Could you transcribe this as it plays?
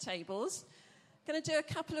tables. Going to do a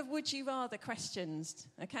couple of would you rather questions,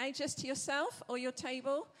 okay? Just to yourself or your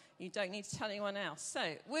table. You don't need to tell anyone else.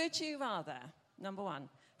 So, would you rather, number one,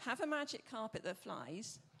 have a magic carpet that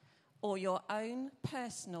flies or your own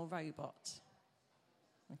personal robot?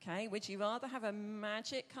 Okay, would you rather have a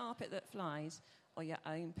magic carpet that flies or your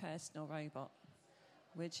own personal robot?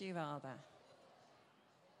 Would you rather?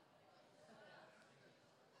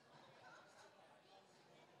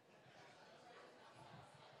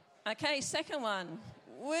 Okay, second one.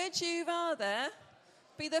 Would you rather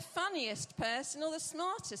be the funniest person or the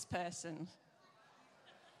smartest person?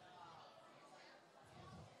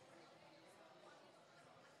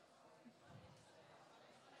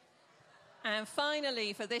 And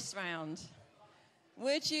finally, for this round,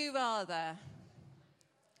 would you rather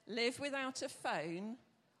live without a phone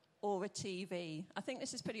or a TV? I think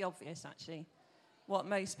this is pretty obvious, actually, what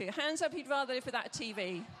most people... Hands up, you'd rather live without a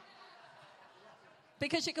TV.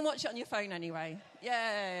 Because you can watch it on your phone anyway.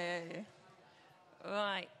 Yay.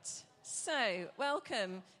 Right. So,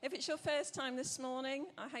 welcome. If it's your first time this morning,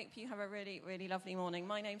 I hope you have a really, really lovely morning.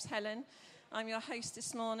 My name's Helen. I'm your host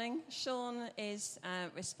this morning. Sean is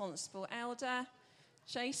responsible elder.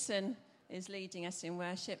 Jason is leading us in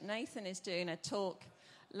worship. Nathan is doing a talk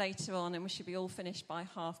later on, and we should be all finished by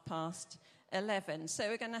 11:30. So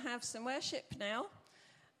we're going to have some worship now.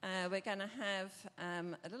 We're going to have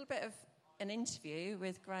a little bit of an interview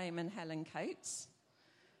with Graham and Helen Coates,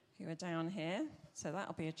 who are down here. So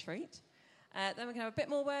that'll be a treat. Then we're going to have a bit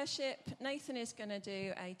more worship. Nathan is going to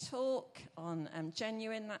do a talk on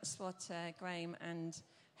genuine. That's what Graham and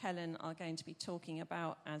Helen are going to be talking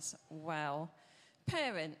about as well.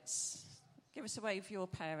 Parents, give us a wave for your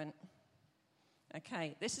parent.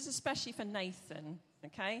 Okay, this is especially for Nathan,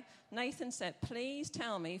 okay? Nathan said, please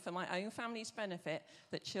tell me for my own family's benefit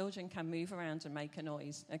that children can move around and make a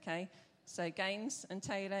noise, okay? So Gaines and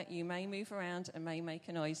Taylor, you may move around and may make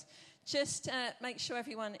a noise. Just make sure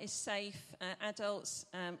everyone is safe. Adults,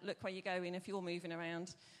 look where you're going if you're moving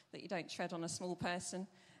around, that you don't tread on a small person.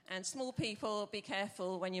 And small people, be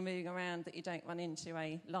careful when you're moving around that you don't run into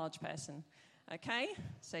a large person. Okay?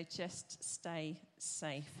 So just stay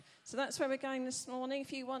safe. So that's where we're going this morning.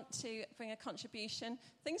 If you want to bring a contribution,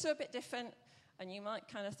 things are a bit different, and you might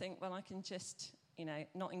kind of think, well, I can just...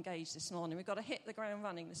 not engaged this morning. We've got to hit the ground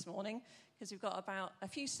running this morning because we've got about a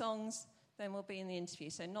few songs, then we'll be in the interview.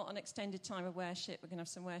 So not an extended time of worship. We're going to have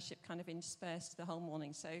some worship kind of interspersed the whole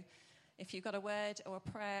morning. So if you've got a word or a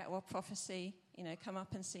prayer or a prophecy, come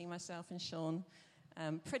up and see myself and Sean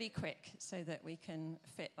pretty quick so that we can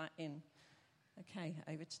fit that in. Okay,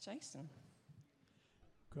 over to Jason.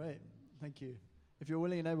 Great, thank you. If you're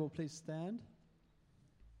willing and able, please stand.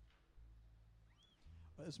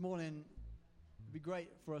 This morning... it'd be great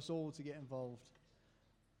for us all to get involved.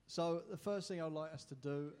 So the first thing I'd like us to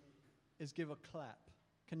do is give a clap.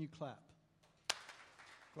 Can you clap?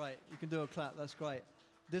 Great, you can do a clap, that's great.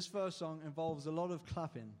 This first song involves a lot of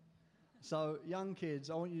clapping. So young kids,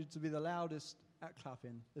 I want you to be the loudest at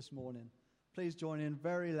clapping this morning. Please join in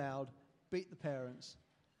very loud, beat the parents.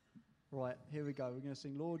 Right, here we go. We're going to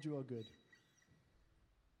sing Lord, You Are Good.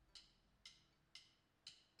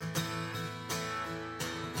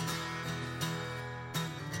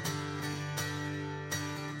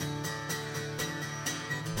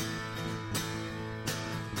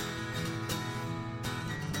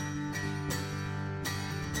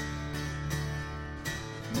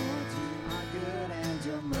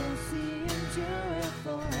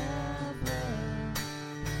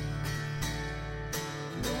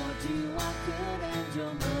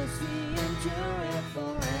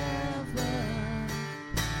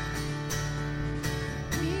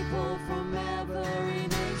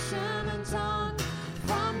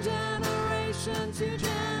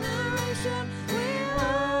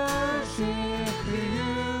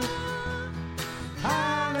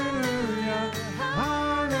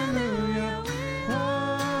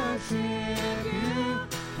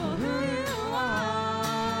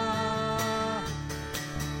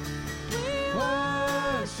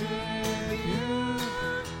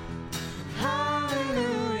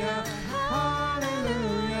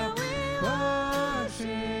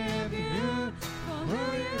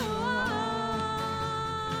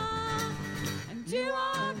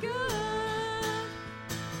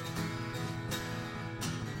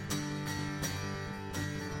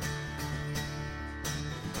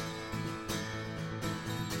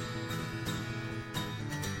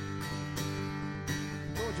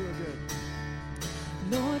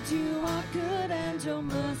 Lord, you are good and your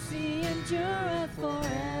mercy endureth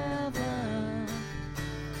forever.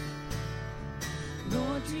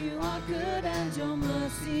 Lord, you are good and your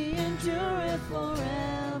mercy endureth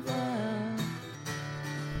forever.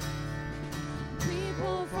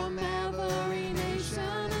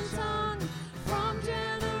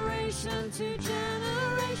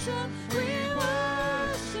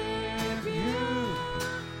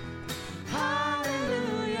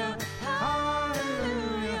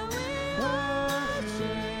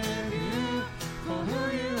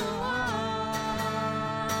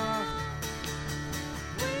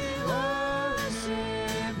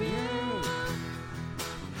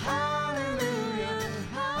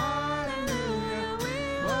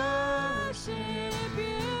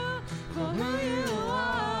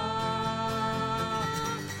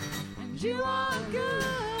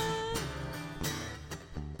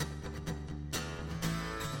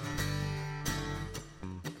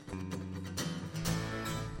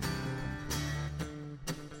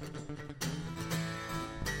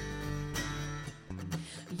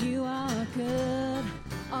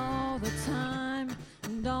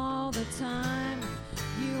 time.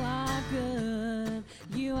 You are good.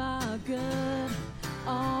 You are good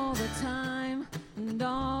all the time and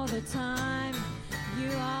all the time.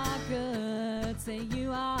 You are good. Say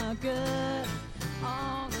you are good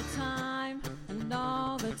all the time and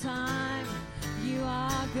all the time. You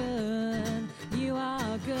are good. You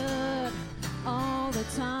are good all the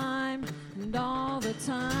time and all the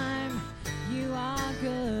time. You are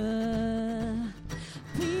good.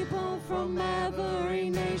 People from every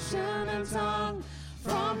nation and tongue,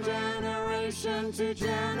 from generation to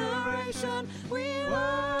generation, we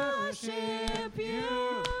worship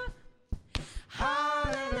you.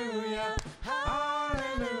 Hallelujah,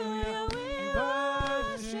 hallelujah, we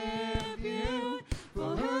worship you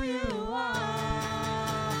for who you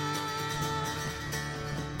are.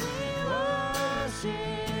 We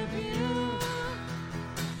worship you.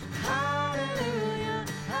 Hallelujah,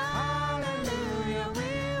 hallelujah,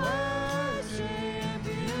 we worship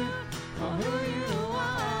you for who you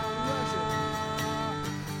are.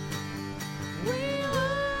 We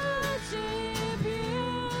worship you.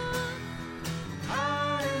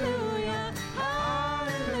 Hallelujah,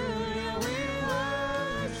 hallelujah, we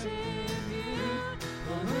worship you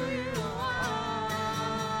for who you are.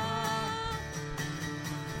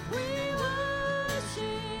 We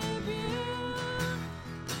worship you.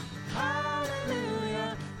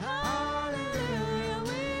 Hallelujah, hallelujah,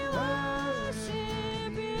 we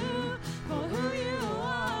worship you for who you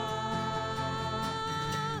are.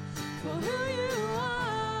 For who you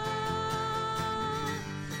are.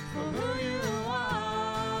 For who you are.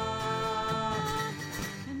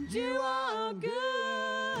 And you are good.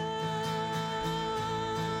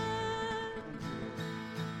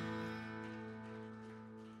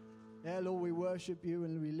 Yeah, Lord, we worship you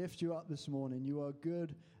and we lift you up this morning. You are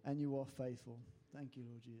good and you are faithful. Thank you,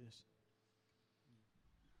 Lord Jesus.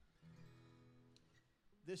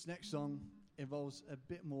 This next song involves a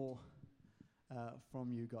bit more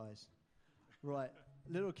from you guys. Right,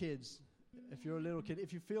 little kids, if you're a little kid,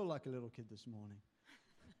 if you feel like a little kid this morning,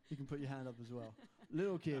 you can put your hand up as well.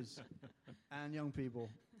 Little kids and young people.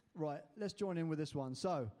 Right, let's join in with this one.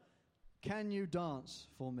 So, can you dance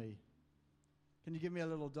for me? Can you give me a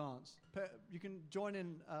little dance? You can join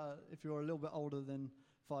in if you're a little bit older than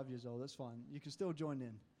 5 years old. That's fine. You can still join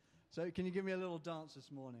in. So can you give me a little dance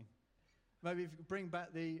this morning? Maybe if you could bring back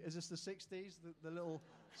is this the 60s? The little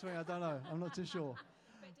swing? I don't know. I'm not too sure.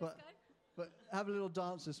 But have a little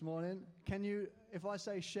dance this morning. Can you, if I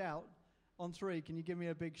say shout, on 3, can you give me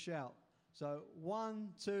a big shout? So 1,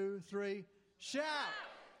 2, 3, shout!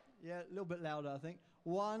 Yeah, a little bit louder, I think.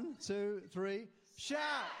 1, 2, 3, shout!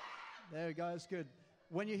 There we go, that's good.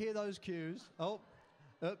 When you hear those cues,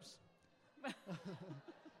 oops.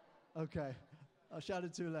 Okay, I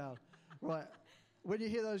shouted too loud. Right, when you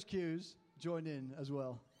hear those cues, join in as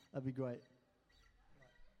well. That'd be great.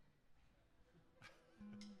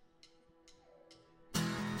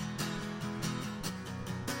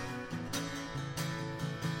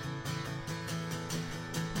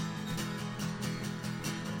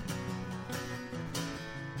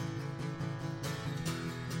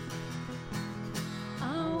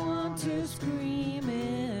 To scream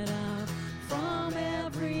it out from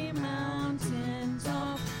every mountain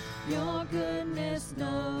top. Your goodness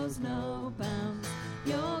knows no bounds.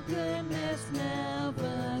 Your goodness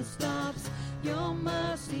never stops. Your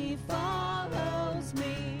mercy follows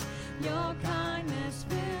me. Your kindness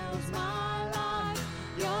fills my life.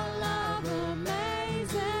 Your love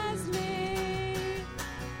amazes me.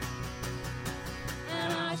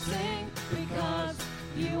 And I sing because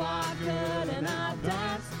you are good, and I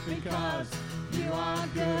dance because you are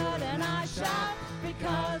good, and I shout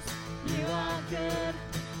because you are good.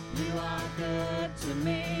 You are good to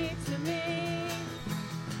me, to me.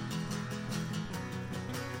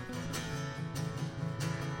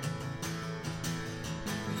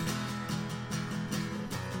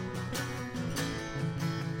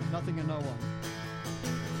 Nothing and no one.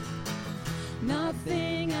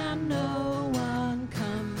 Nothing and no one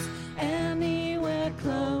comes anywhere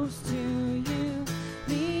close to you.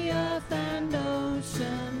 The earth and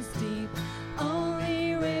oceans deep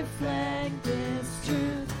only reflect this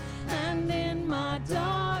truth. And in my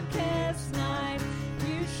darkest night,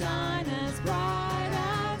 you shine as bright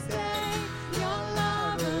as day. Your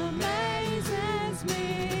love amazes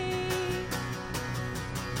me.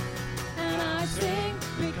 And I sing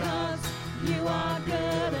because you are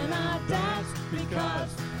good, and I dance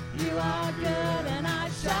because you are good, and I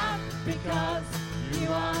shout because you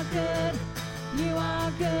are good. You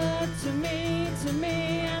are good to me,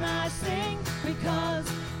 and I sing because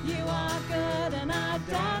you are good, and I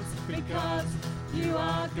dance because you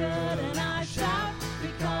are good, and I shout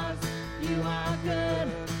because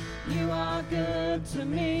good to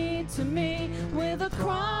me, with a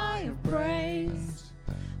cry of praise.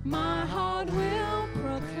 My heart will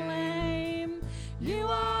proclaim, you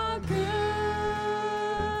are good,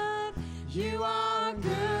 you are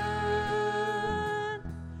good.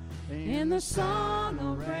 In the sun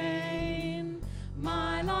or rain,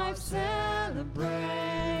 my life celebrates.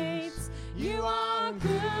 You are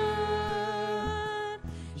good,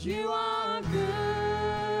 you are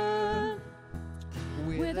good.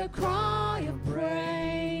 With a cry of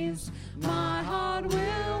praise, my heart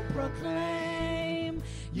will proclaim,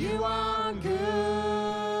 you are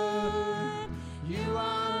good, you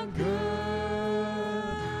are good.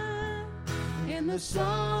 In the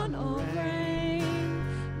sun or rain,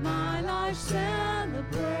 my life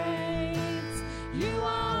celebrates. You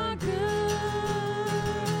are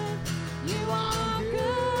good, you are good.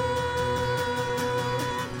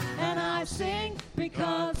 And I sing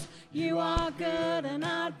because you are good, and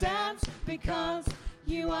I dance because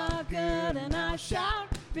you are good, and I shout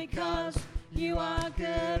because you are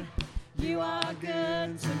good to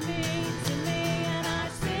me, and I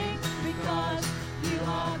sing because you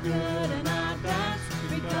are good, and I dance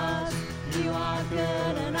because you are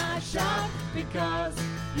good, and I shout because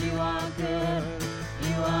you are good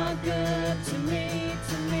to me,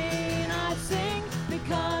 and I sing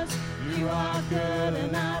because you are good,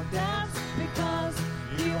 and I dance because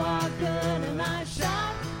you are good, and I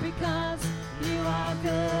shout because you are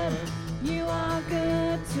good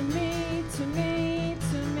to me, to me,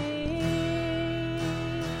 to me.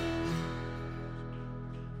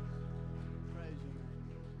 Praise your name,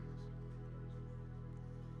 Lord Jesus.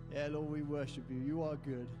 Yeah, Lord, we worship you. You are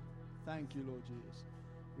good. Thank you, Lord Jesus.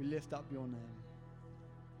 We lift up your name.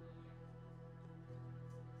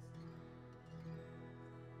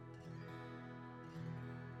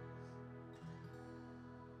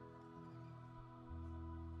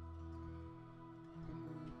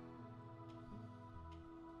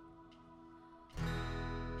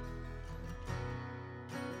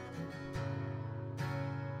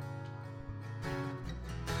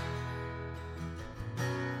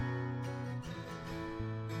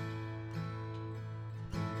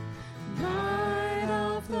 Light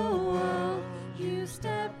of the world, you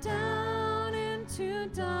step down into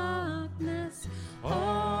darkness.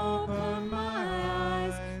 Open my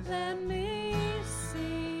eyes, let me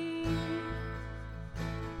see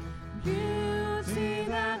beauty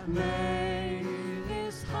that made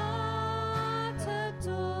his heart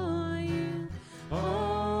adore you.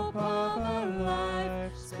 Hope of a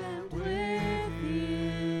life spent with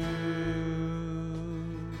you.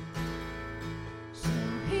 So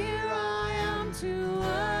here I am to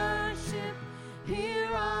worship, here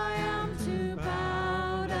I am to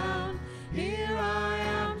bow down, here I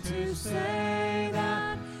am to say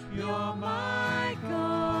that you're my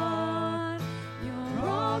God. You're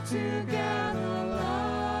altogether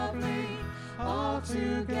lovely,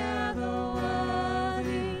 altogether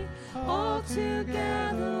worthy,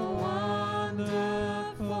 altogether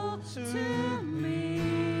wonderful to me.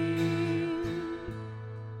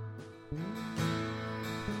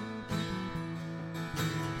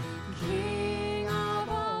 King of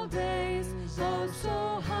all days, oh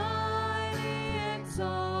so highly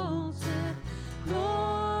exalted,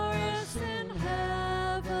 glorious in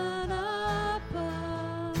heaven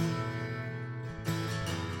above.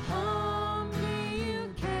 Humbly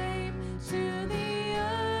you came to the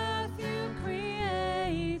earth you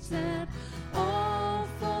created, all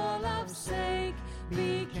full of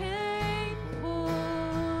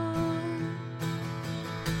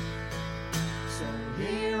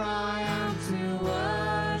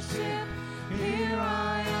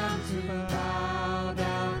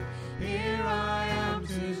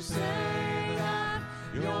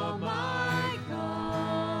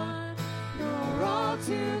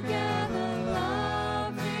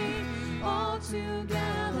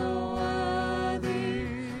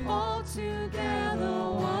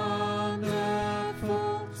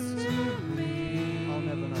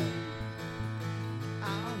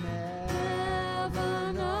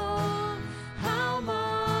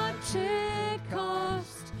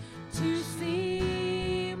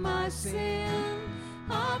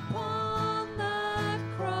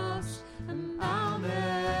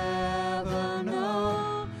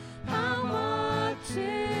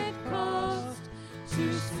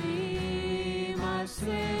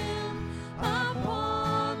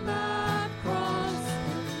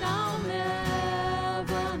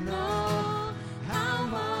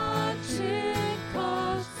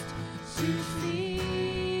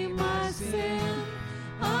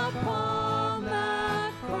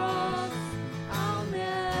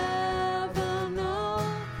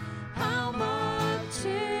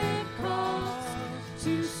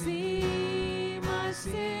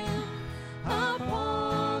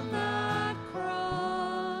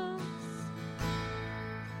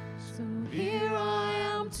So here I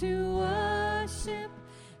am to worship,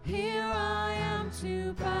 here I am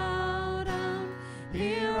to bow down,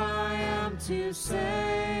 here I am to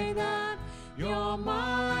say that you're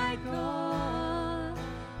my God.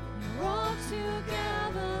 You're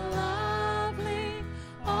altogether lovely,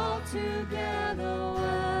 altogether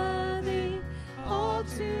worthy,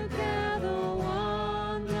 altogether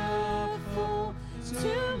wonderful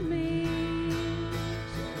to me.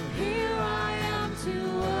 So here I am to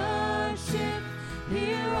worship,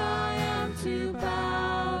 here I am to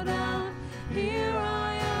bow down, here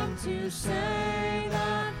I am to say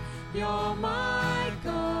that you're my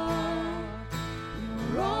God.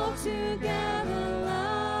 You're altogether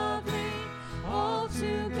lovely,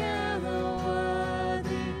 altogether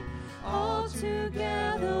worthy,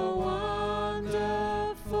 altogether wonderful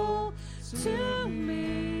to me.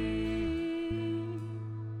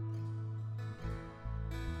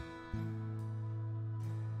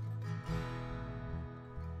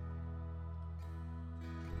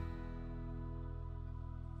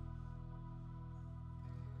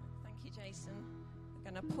 Thank you, Jason.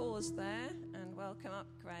 We're going to pause there and welcome up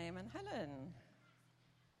Graham and Helen.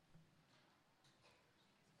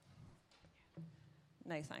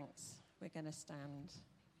 No thanks. We're going to stand.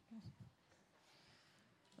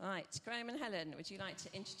 Right, Graham and Helen, would you like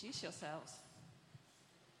to introduce yourselves?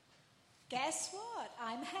 Guess what?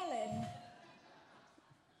 I'm Helen.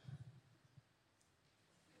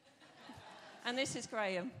 And this is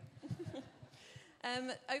Graham.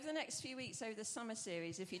 Over the next few weeks, over the summer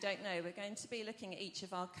series, if you don't know, we're going to be looking at each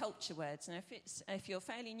of our culture words. Now, if you're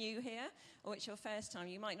fairly new here, or it's your first time,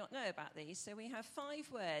 you might not know about these. So we have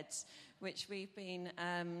 5 words which we've been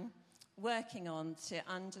working on to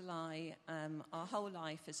underlie our whole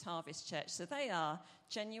life as Harvest Church. So they are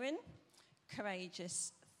genuine,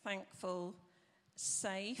 courageous, thankful,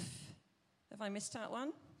 safe. Have I missed out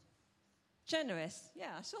one? Generous.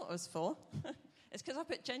 Yeah, I thought it was 4. It's because I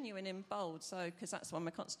put genuine in bold, because that's the one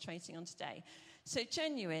we're concentrating on today. So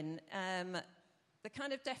genuine, the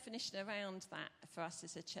kind of definition around that for us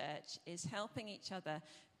as a church is helping each other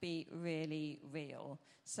be really real.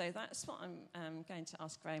 So that's what I'm going to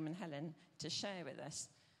ask Graham and Helen to share with us.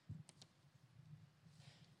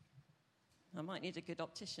 I might need a good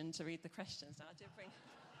optician to read the questions. Now, I did bring...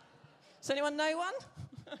 Does anyone know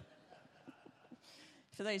one?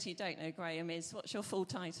 For those who don't know, Graham is... What's your full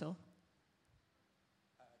title?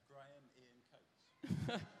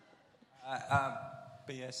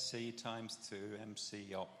 BSc times 2,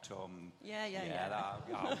 MC Optom. Yeah.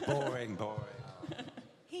 Boring.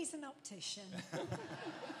 He's an optician.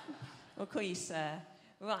 We'll call you Sir.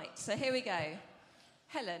 Right, so here we go.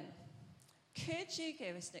 Helen, could you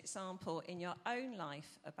give us an example in your own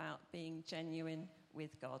life about being genuine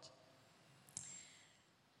with God?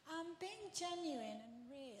 Being genuine and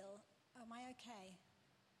real. Am I okay?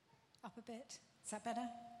 Up a bit. Is that better?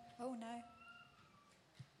 Oh, no.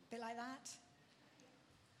 A bit like that.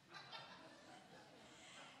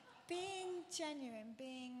 Being genuine,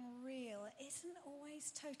 being real, isn't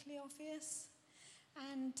always totally obvious.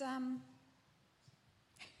 And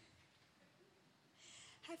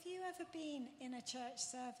have you ever been in a church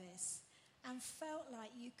service and felt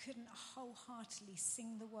like you couldn't wholeheartedly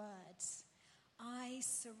sing the words, I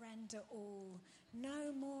surrender all,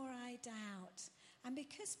 no more I doubt? And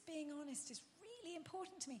because being honest is really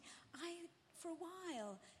important to me, I, for a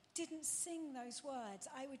while, didn't sing those words.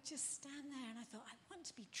 I would just stand there and I thought, I want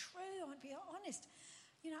to be true, I want to be honest.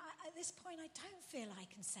 You know, at this point, I don't feel I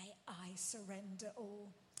can say, I surrender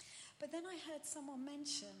all. But then I heard someone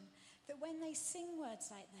mention that when they sing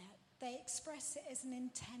words like that, they express it as an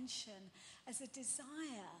intention, as a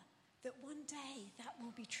desire that one day that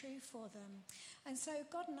will be true for them. And so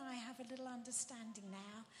God and I have a little understanding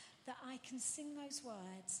now that I can sing those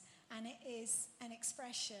words, and it is an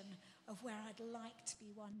expression of where I'd like to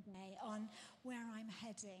be one day, on where I'm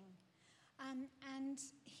heading. And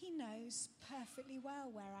he knows perfectly well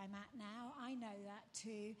where I'm at now. I know that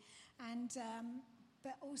too. And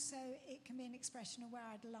but also it can be an expression of where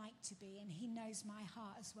I'd like to be, and he knows my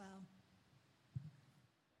heart as well.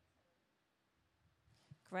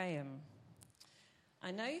 Graham,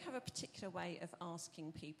 I know you have a particular way of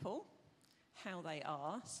asking people how they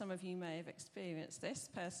are. Some of you may have experienced this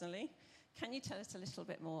personally. Can you tell us a little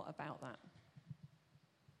bit more about that?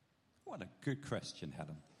 What a good question,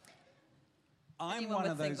 Helen. Anyone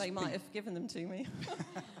would think they might have given them to me.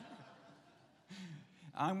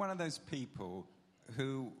 I'm one of those people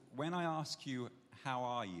who, when I ask you, how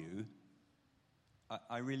are you,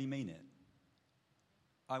 I really mean it.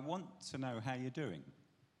 I want to know how you're doing.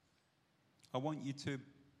 I want you to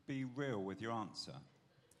be real with your answer.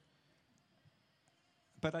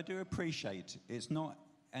 But I do appreciate it's not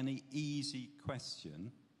any easy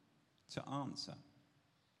question to answer.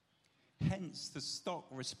 Hence, the stock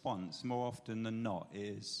response more often than not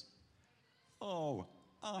is, "Oh,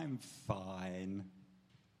 I'm fine."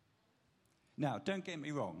 Now, don't get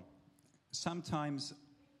me wrong. Sometimes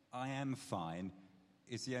 "I am fine"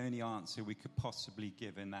 is the only answer we could possibly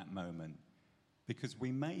give in that moment, because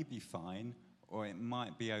we may be fine, or it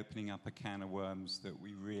might be opening up a can of worms that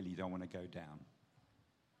we really don't want to go down.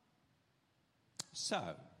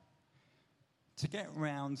 So, to get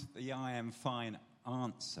round the "I am fine"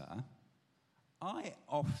 answer, I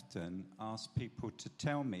often ask people to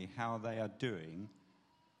tell me how they are doing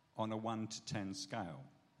on a 1 to 10 scale.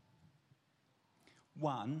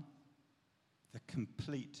 1, the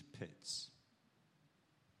complete pits.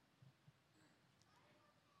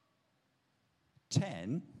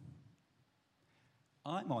 10,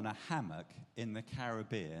 I'm on a hammock in the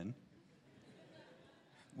Caribbean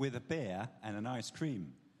with a beer and an ice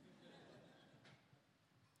cream.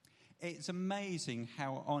 It's amazing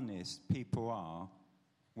how honest people are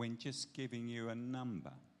when just giving you a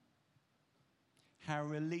number. How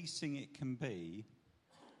releasing it can be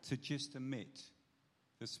to just admit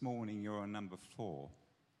this morning you're on number 4.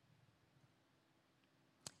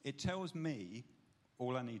 It tells me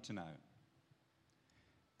all I need to know.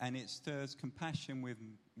 And it stirs compassion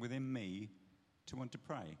within me to want to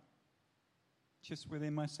pray. Just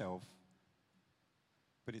within myself.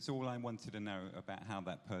 But it's all I wanted to know about how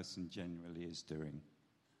that person generally is doing.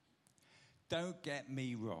 Don't get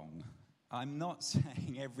me wrong. I'm not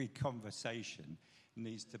saying every conversation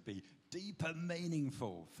needs to be deep and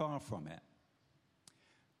meaningful. Far from it.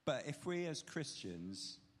 But if we as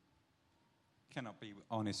Christians cannot be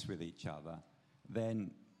honest with each other,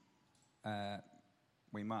 then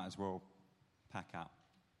we might as well pack up.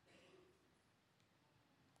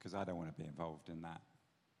 Because I don't want to be involved in that.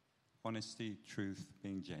 Honesty, truth,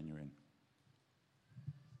 being genuine.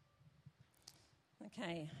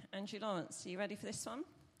 Okay, Andrew Lawrence, are you ready for this one?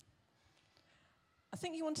 I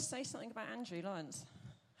think you want to say something about Andrew Lawrence,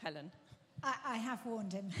 Helen. I have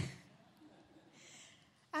warned him.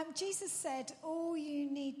 Jesus said, all you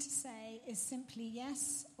need to say is simply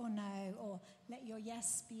yes or no, or let your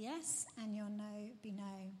yes be yes and your no be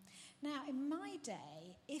no. Now, in my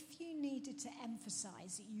day, if you needed to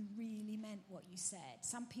emphasize that you really meant what you said,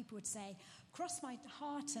 some people would say, cross my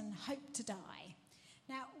heart and hope to die.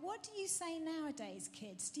 Now, what do you say nowadays,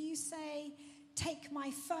 kids? Do you say, take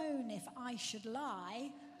my phone if I should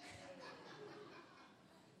lie?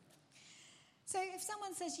 So if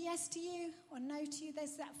someone says yes to you or no to you,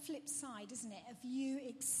 there's that flip side, isn't it, of you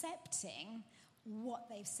accepting what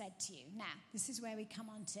they've said to you. Now, this is where we come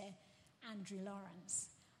on to Andrew Lawrence.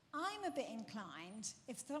 I'm a bit inclined,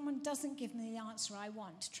 if someone doesn't give me the answer I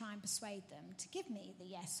want, to try and persuade them to give me the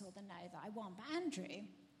yes or the no that I want. But Andrew,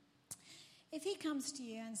 if he comes to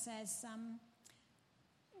you and says,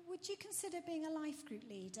 would you consider being a life group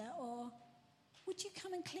leader, or would you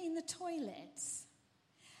come and clean the toilets?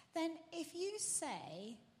 Then if you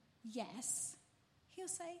say yes, he'll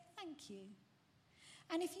say thank you.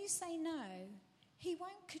 And if you say no, he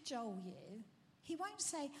won't cajole you. He won't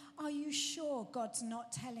say, are you sure God's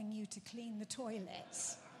not telling you to clean the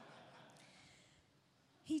toilets?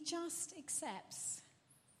 He just accepts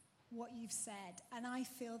what you've said. And I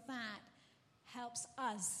feel that helps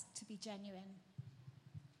us to be genuine.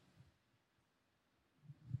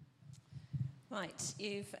 Right,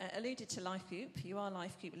 you've alluded to life group. You are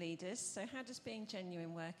life group leaders. So how does being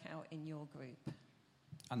genuine work out in your group?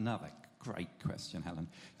 Another great question, Helen.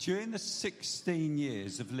 During the 16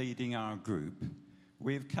 years of leading our group,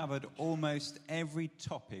 we've covered almost every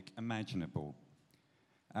topic imaginable.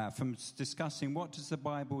 From discussing what does the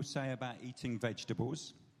Bible say about eating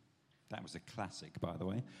vegetables, that was a classic, by the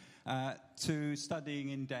way, to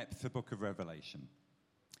studying in depth the book of Revelation.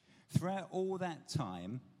 Throughout all that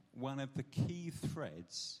time, one of the key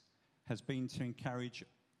threads has been to encourage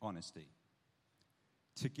honesty,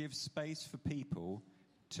 to give space for people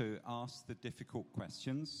to ask the difficult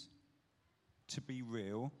questions, to be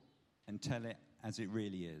real and tell it as it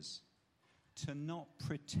really is, to not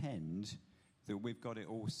pretend that we've got it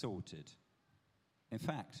all sorted. In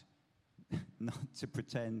fact, not to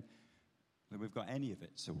pretend that we've got any of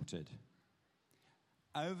it sorted.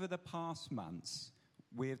 Over the past months,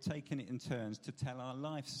 we have taken it in turns to tell our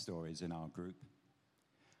life stories in our group.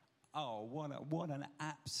 Oh, what an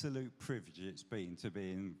absolute privilege it's been to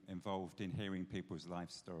be involved in hearing people's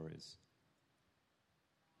life stories.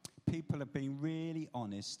 People have been really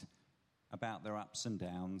honest about their ups and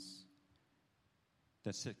downs,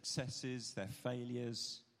 their successes, their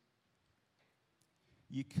failures.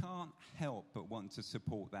 you can't help but want to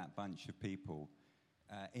support that bunch of people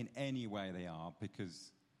in any way they are,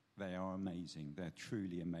 because they are amazing. They're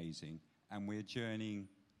truly amazing. And we're journeying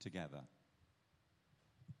together.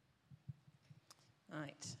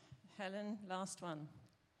 Right. Helen, last one.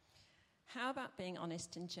 How about being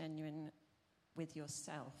honest and genuine with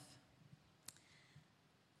yourself?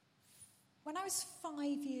 When I was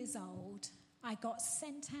 5 years old, I got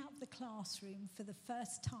sent out of the classroom for the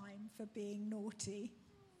first time for being naughty.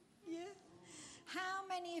 Yeah. How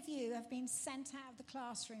many of you have been sent out of the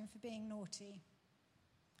classroom for being naughty?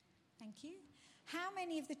 Thank you. How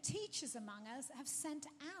many of the teachers among us have sent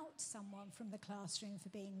out someone from the classroom for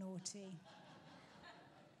being naughty?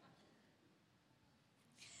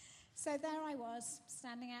 So there I was,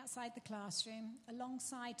 standing outside the classroom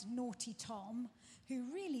alongside naughty Tom,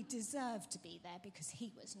 who really deserved to be there because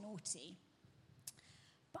he was naughty.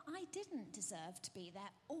 But I didn't deserve to be there.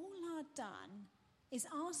 All I'd done is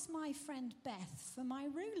ask my friend Beth for my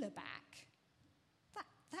ruler back.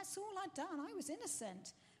 That's all I'd done. I was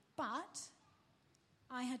innocent. But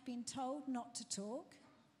I had been told not to talk,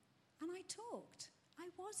 and I talked. I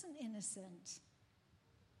wasn't innocent.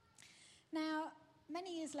 Now,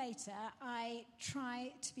 many years later, I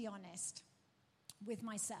try to be honest with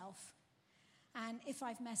myself. And if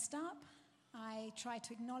I've messed up, I try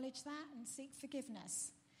to acknowledge that and seek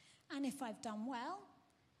forgiveness. And if I've done well,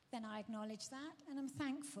 then I acknowledge that and I'm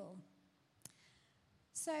thankful.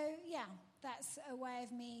 So, yeah, that's a way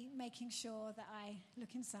of me making sure that I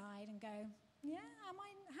look inside and go, yeah,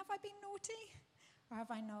 have I been naughty or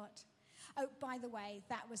have I not? Oh, by the way,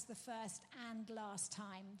 that was the first and last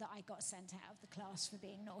time that I got sent out of the class for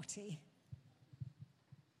being naughty.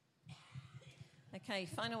 Okay,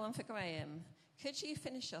 final one for Graham. Could you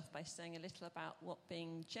finish off by saying a little about what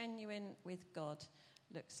being genuine with God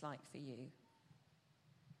looks like for you?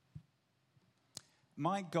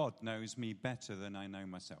 My God knows me better than I know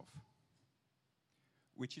myself,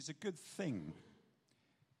 which is a good thing,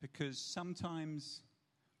 because sometimes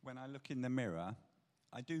when I look in the mirror,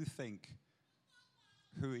 I do think,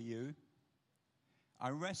 who are you? I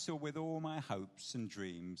wrestle with all my hopes and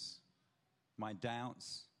dreams, my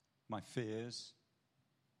doubts, my fears.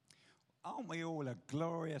 Aren't we all a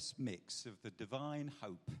glorious mix of the divine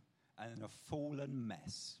hope and a fallen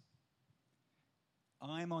mess?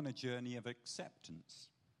 I'm on a journey of acceptance.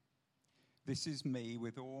 This is me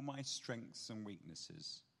with all my strengths and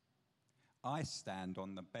weaknesses. I stand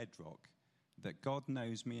on the bedrock that God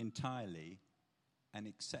knows me entirely and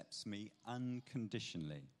accepts me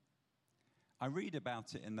unconditionally. I read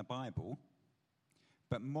about it in the Bible,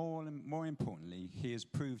 but more importantly, he has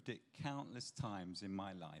proved it countless times in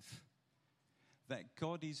my life. That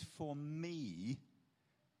God is for me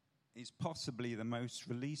is possibly the most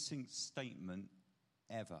releasing statement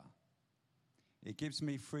ever. It gives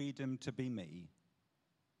me freedom to be me,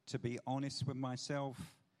 to be honest with myself,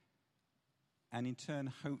 and in turn,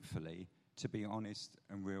 hopefully, to be honest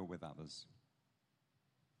and real with others.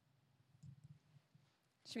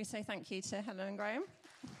 Should we say thank you to Helen and Graham?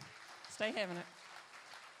 Stay here a minute.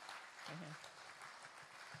 Stay here.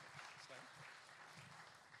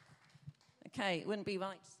 Okay, it wouldn't be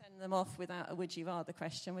right to send them off without a would you rather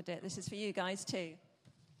question, would it? This is for you guys too.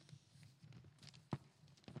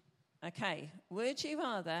 Okay, would you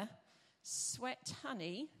rather sweat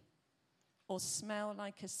honey or smell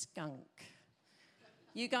like a skunk?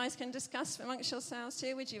 You guys can discuss amongst yourselves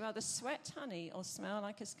too. Would you rather sweat honey or smell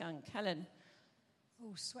like a skunk? Helen?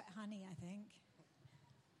 Oh, sweat honey, I think.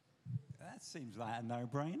 That seems like a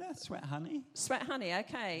no-brainer. Sweat honey. Sweat honey,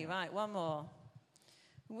 okay. Right, one more.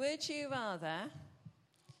 Would you rather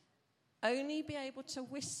only be able to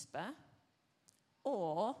whisper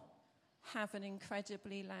or have an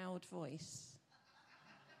incredibly loud voice?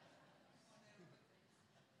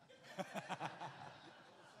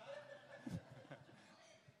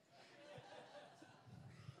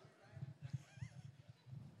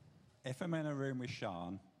 If I'm in a room with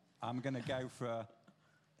Sean, I'm going to go for a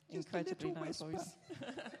incredibly loud voice.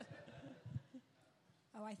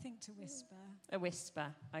 Oh, I think to whisper. A whisper,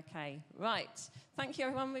 okay. Right. Thank you,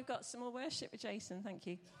 everyone. We've got some more worship with Jason. Thank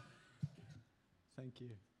you. Thank you.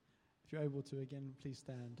 If you're able to, again, please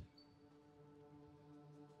stand.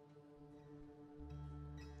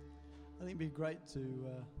 I think it'd be great to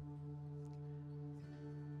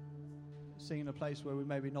sing in a place where we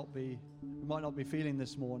might not be feeling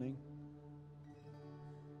this morning,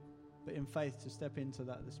 but in faith to step into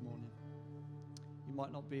that this morning. You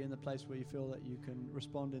might not be in the place where you feel that you can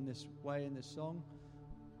respond in this way in this song,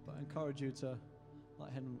 but I encourage you to,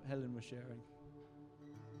 like Helen was sharing,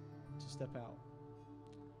 to step out.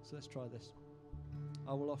 So let's try this.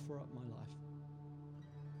 I will offer up my life.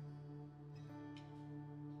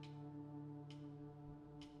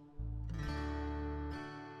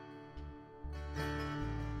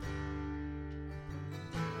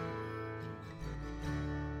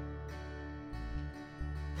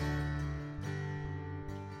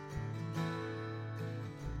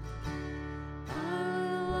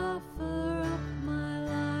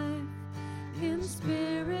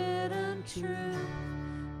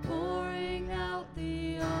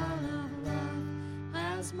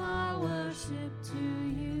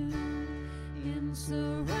 In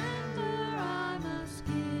surrender I must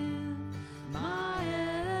give my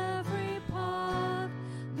every part.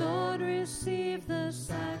 Lord, receive the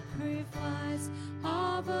sacrifice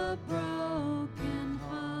of a broken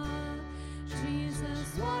heart.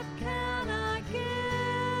 Jesus, what can I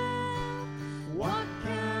give? What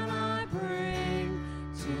can I bring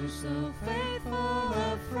to so faithful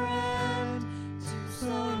a friend, to so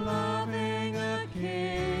loving a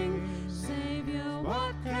King? Savior,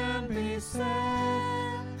 what can be said?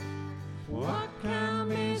 What can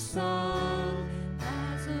be sung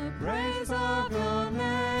as a praise of your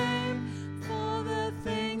name for the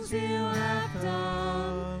things you have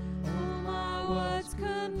done? Oh, my words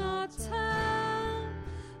could not tell,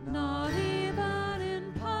 not even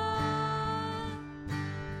in part,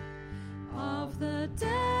 of the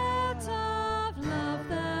debt of love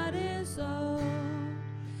that is owed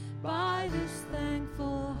by this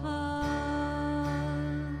thankful heart.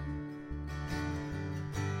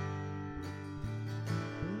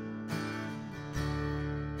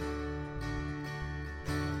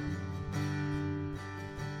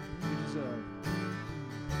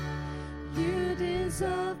 You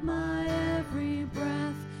deserve my every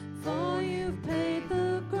breath, for you've paid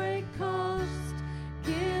the great cost,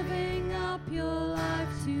 giving up your life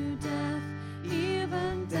to death,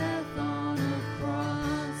 even death on a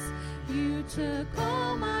cross. You took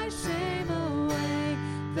all my shame away,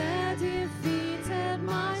 there defeated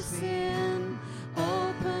my sin,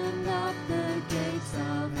 opened up the gates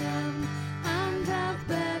of heaven, and have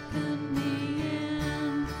beckoned me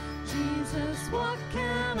in. Jesus, what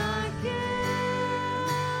can I give?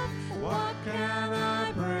 What can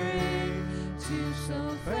I bring to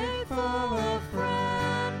so faithful a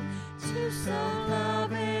friend, to so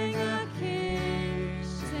loving a King?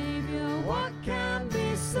 Savior, what can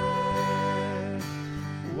be said?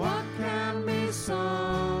 What can be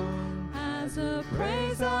sung as a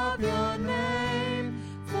praise of your name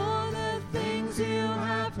for the things you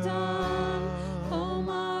have done? Oh,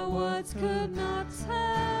 my words could not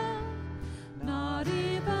tell, not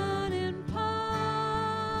even in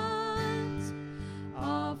part,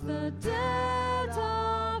 of the debt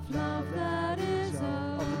of love that is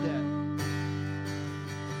owed,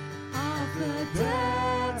 of the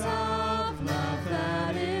debt of love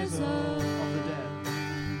that is owed,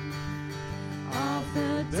 of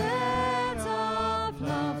the debt of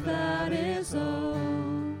love that is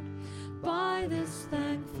owed by this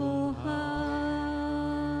thankful heart.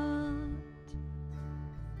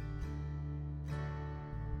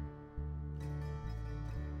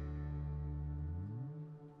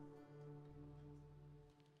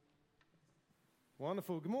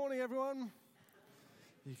 Wonderful. Good morning, everyone.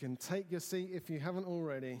 You can take your seat if you haven't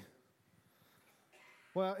already.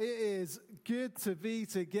 Well, it is good to be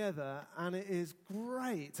together, and it is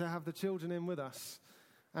great to have the children in with us.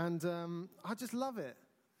 And I just love it.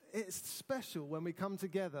 It's special when we come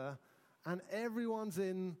together and everyone's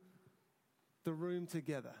in the room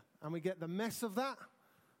together. And we get the mess of that,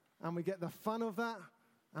 and we get the fun of that,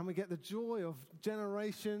 and we get the joy of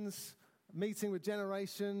generations, meeting with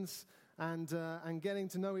generations, and getting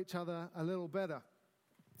to know each other a little better.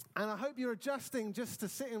 And I hope you're adjusting just to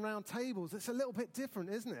sitting around tables. It's a little bit different,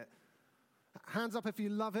 isn't it? Hands up if you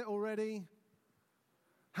love it already.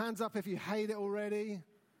 Hands up if you hate it already.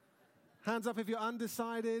 Hands up if you're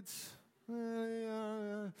undecided.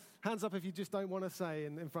 Hands up if you just don't want to say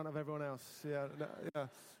in front of everyone else.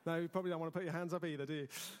 No, you probably don't want to put your hands up either, do you?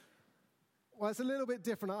 Well, it's a little bit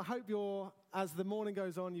different. I hope as the morning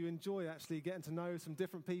goes on, you enjoy actually getting to know some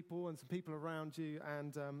different people and some people around you,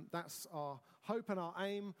 and that's our hope and our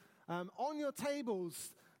aim. On your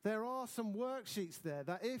tables, there are some worksheets there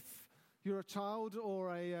that if you're a child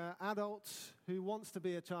or an adult who wants to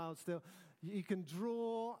be a child still, you can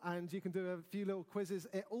draw and you can do a few little quizzes.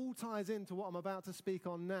 It all ties into what I'm about to speak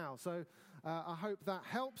on now. So I hope that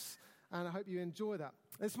helps, and I hope you enjoy that.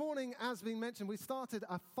 This morning, as been mentioned, we started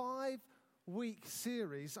a 5-week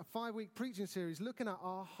series, a 5-week preaching series, looking at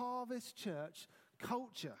our Harvest Church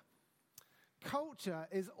culture. Culture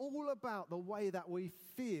is all about the way that we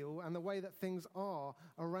feel and the way that things are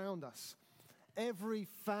around us. Every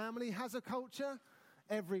family has a culture.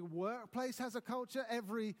 Every workplace has a culture.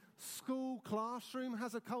 Every school classroom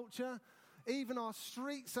has a culture. Even our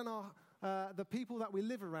streets and the people that we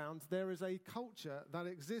live around, there is a culture that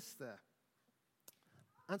exists there.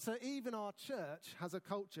 And so even our church has a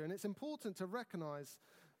culture, and it's important to recognize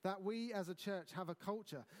that we as a church have a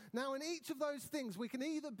culture. Now, in each of those things, we can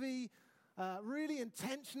either be really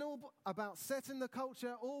intentional about setting the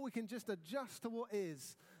culture, or we can just adjust to what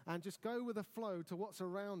is and just go with the flow to what's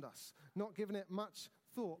around us, not giving it much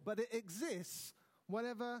thought. But it exists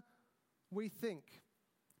whatever we think.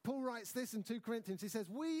 Paul writes this in 2 Corinthians. He says,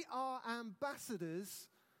 we are ambassadors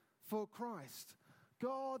for Christ,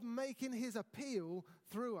 God making his appeal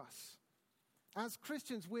through us. As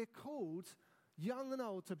Christians, we're called, young and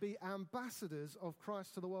old, to be ambassadors of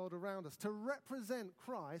Christ to the world around us, to represent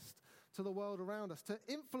Christ to the world around us, to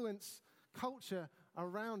influence culture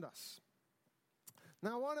around us.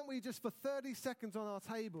 Now, why don't we just, for 30 seconds on our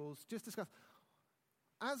tables, just discuss,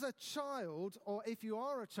 as a child, or if you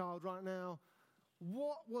are a child right now,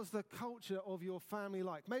 what was the culture of your family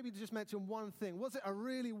like? Maybe just mention one thing. Was it a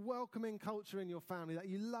really welcoming culture in your family that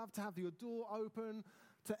you loved to have your door open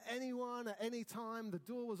to anyone at any time? The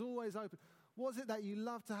door was always open. Was it that you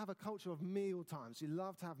loved to have a culture of meal times? You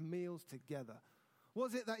loved to have meals together?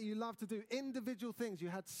 Was it that you loved to do individual things? You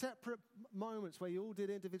had separate moments where you all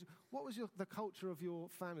did individual. What was the culture of your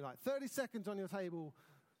family like? 30 seconds on your table.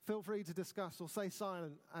 Feel free to discuss or stay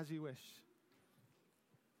silent as you wish.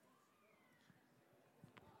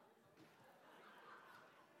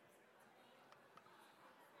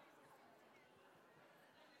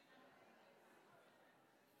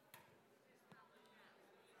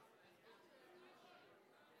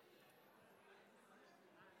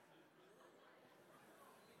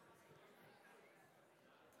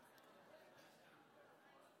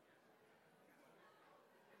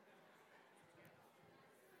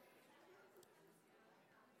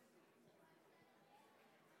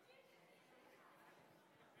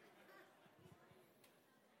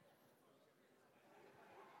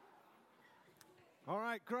 All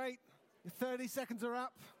right, great. Your 30 seconds are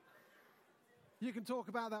up. You can talk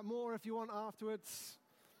about that more if you want afterwards.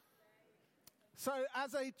 So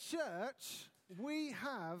as a church, we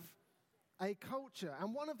have a culture.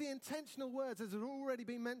 And one of the intentional words, as has already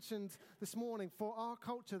been mentioned this morning, for our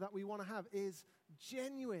culture that we want to have is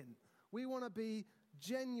genuine. We want to be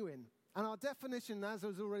genuine. And our definition, as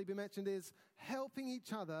has already been mentioned, is helping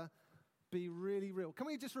each other be really real. Can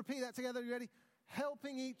we just repeat that together? Are you ready?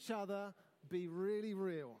 Helping each other be really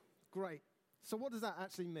real. Great. So what does that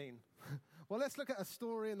actually mean? Well, let's look at a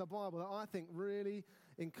story in the Bible that I think really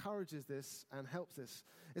encourages this and helps this.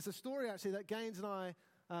 It's a story actually that Gaines and I,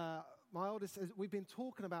 my oldest, we've been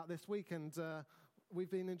talking about this week, and we've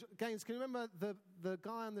been Gaines, can you remember the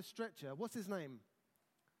guy on the stretcher? What's his name?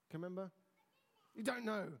 Can you remember? You don't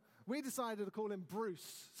know. We decided to call him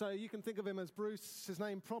Bruce. So you can think of him as Bruce. His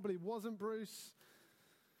name probably wasn't Bruce,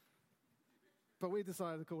 but we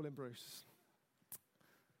decided to call him Bruce.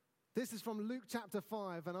 This is from Luke chapter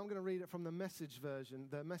 5, and I'm going to read it from the Message version,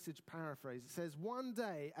 the Message paraphrase. It says, one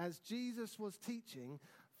day, as Jesus was teaching,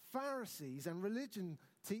 Pharisees and religion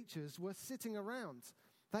teachers were sitting around.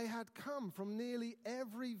 They had come from nearly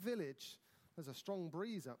every village. There's a strong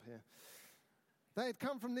breeze up here. They had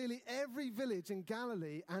come from nearly every village in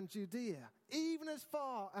Galilee and Judea, even as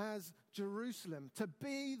far as Jerusalem, to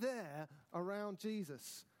be there around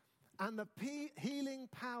Jesus. And the healing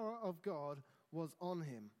power of God was on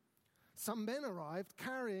him. Some men arrived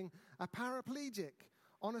carrying a paraplegic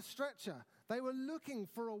on a stretcher. They were looking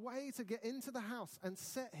for a way to get into the house and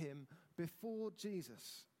set him before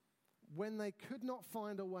Jesus. When they could not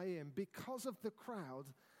find a way in because of the crowd,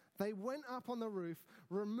 they went up on the roof,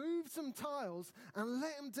 removed some tiles, and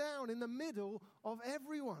let him down in the middle of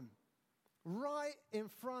everyone, right in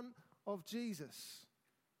front of Jesus.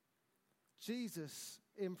 Jesus,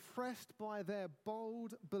 impressed by their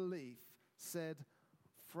bold belief, said,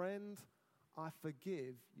 "Friend, I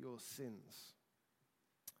forgive your sins."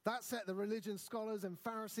 That set the religion scholars and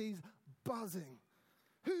Pharisees buzzing.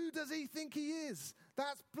 Who does he think he is?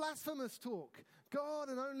 That's blasphemous talk. God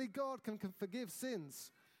and only God can forgive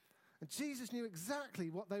sins. And Jesus knew exactly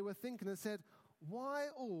what they were thinking and said, why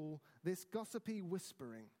all this gossipy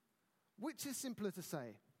whispering? Which is simpler to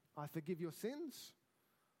say, I forgive your sins?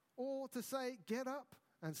 Or to say, get up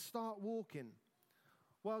and start walking?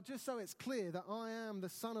 Well, just so it's clear that I am the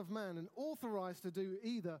Son of Man and authorized to do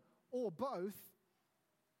either or both,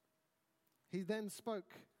 he then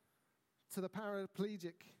spoke to the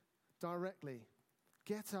paraplegic directly.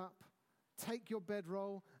 Get up, take your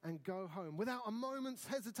bedroll, and go home. Without a moment's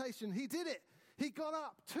hesitation, he did it. He got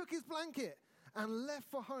up, took his blanket, and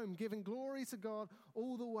left for home, giving glory to God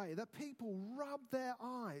all the way. The people rubbed their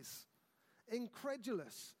eyes,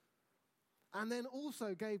 incredulous, and then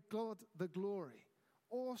also gave God the glory.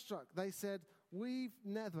 Awestruck, they said, we've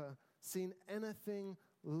never seen anything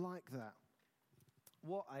like that.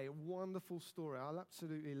 What a wonderful story. I'll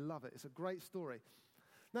absolutely love it. It's a great story.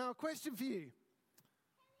 Now, a question for you.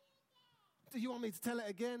 Do you want me to tell it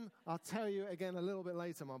again? I'll tell you again a little bit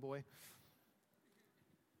later, my boy.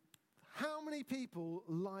 How many people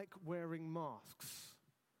like wearing masks?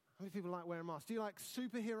 How many people like wearing masks? Do you like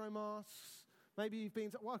superhero masks? Maybe you've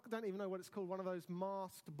been to, well, I don't even know what it's called, one of those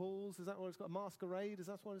masked balls. Is that what it's called? A masquerade? Is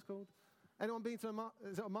that what it's called? Anyone been to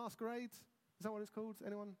is it a masquerade? Is that what it's called?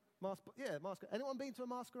 Anyone? Masquerade. Anyone been to a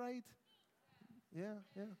masquerade? Yeah.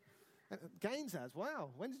 Gaines has.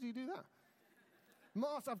 Wow. When did you do that?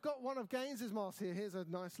 Mask. I've got one of Gaines's masks here. Here's a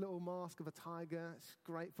nice little mask of a tiger. It's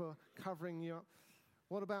great for covering you up.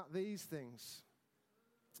 What about these things?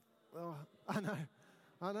 Oh, I know.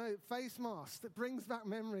 Face masks. That brings back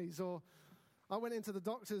memories. Or I went into the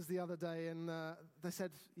doctors the other day and they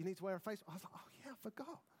said, you need to wear a face mask. I was like, oh, yeah, I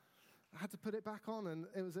forgot. I had to put it back on, and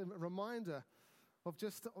it was a reminder of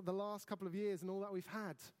just the last couple of years and all that we've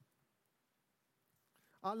had.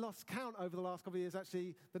 I lost count over the last couple of years,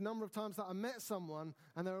 actually, the number of times that I met someone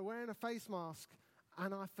and they were wearing a face mask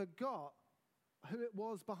and I forgot who it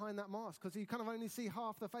was behind that mask, because you kind of only see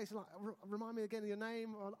half the face. Like, remind me again of your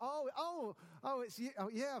name. Oh, it's you. Oh,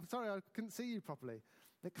 yeah, I'm sorry, I couldn't see you properly.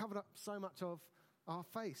 They covered up so much of our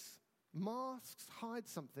face. Masks hide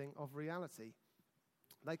something of reality.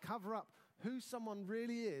 They cover up who someone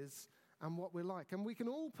really is and what we're like. And we can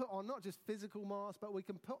all put on not just physical masks, but we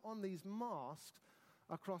can put on these masks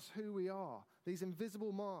across who we are, these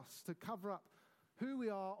invisible masks to cover up who we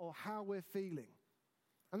are or how we're feeling.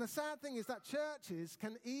 And the sad thing is that churches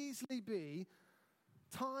can easily be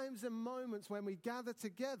times and moments when we gather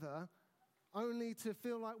together only to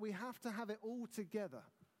feel like we have to have it all together,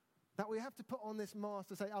 that we have to put on this mask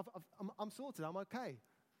to say, I'm sorted, I'm okay,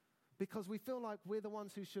 because we feel like we're the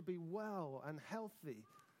ones who should be well and healthy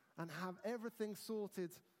and have everything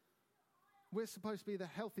sorted. We're supposed to be the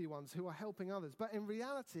healthy ones who are helping others. But in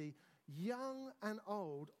reality, young and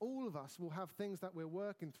old, all of us will have things that we're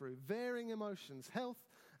working through, varying emotions, health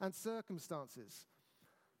and circumstances.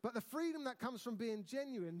 But the freedom that comes from being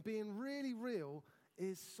genuine, being really real,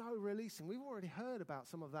 is so releasing. We've already heard about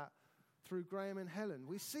some of that through Graham and Helen.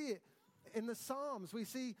 We see it in the Psalms. We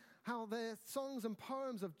see how they're songs and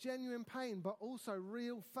poems of genuine pain, but also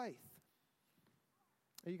real faith.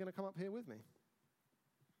 Are you going to come up here with me?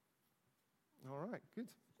 All right, good.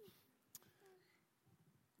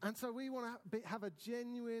 And so we want to have a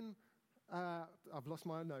genuine... I've lost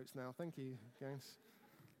my notes now. Thank you, James.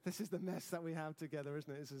 This is the mess that we have together,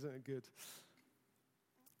 isn't it? This isn't good.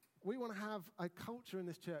 We want to have a culture in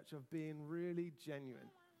this church of being really genuine.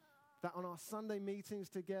 That on our Sunday meetings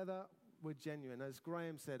together, we're genuine. As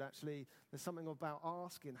Graham said, actually, there's something about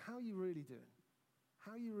asking, how are you really doing?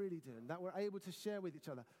 How are you really doing? That we're able to share with each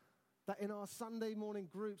other. That in our Sunday morning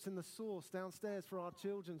groups in the source downstairs for our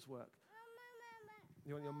children's work.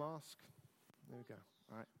 You want your mask? There we go.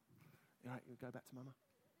 All right. All right, you go back to Mama.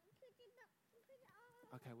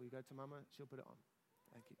 Okay, will you go to Mama? She'll put it on.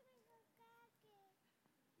 Thank you.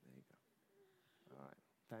 There you go. All right,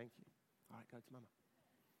 thank you. All right, go to Mama.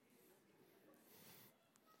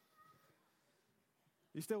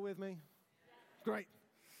 You still with me? Great.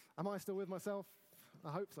 Am I still with myself? I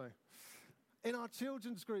hope so. In our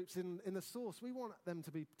children's groups in the source, we want them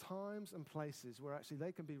to be times and places where actually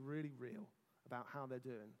they can be really real about how they're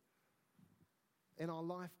doing. In our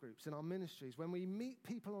life groups, in our ministries, when we meet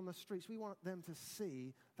people on the streets, we want them to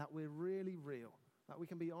see that we're really real, that we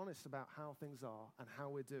can be honest about how things are and how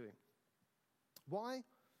we're doing. Why?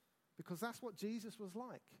 Because that's what Jesus was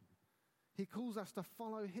like. He calls us to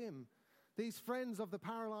follow him. These friends of the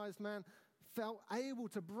paralyzed man felt able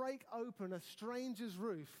to break open a stranger's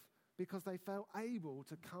roof because they felt able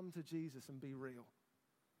to come to Jesus and be real.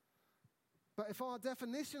 But if our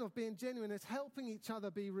definition of being genuine is helping each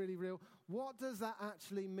other be really real, what does that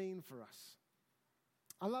actually mean for us?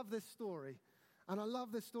 I love this story, and I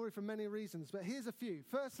love this story for many reasons, but here's a few.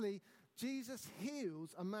 Firstly, Jesus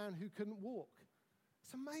heals a man who couldn't walk.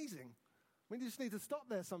 It's amazing. We just need to stop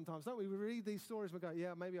there sometimes, don't we? We read these stories and we go,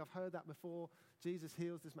 yeah, maybe I've heard that before. Jesus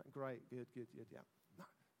heals this man. Great, good, yeah. No,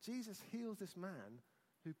 Jesus heals this man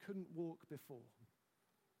who couldn't walk before.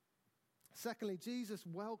 Secondly, Jesus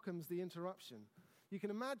welcomes the interruption. You can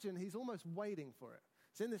imagine he's almost waiting for it.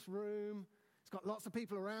 He's in this room. He's got lots of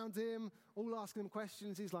people around him, all asking him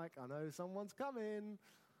questions. He's like, I know someone's coming.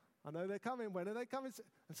 I know they're coming. When are they coming?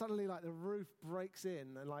 And suddenly, like, the roof breaks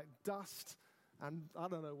in and, like, dust. And I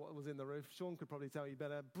don't know what was in the roof. Sean could probably tell you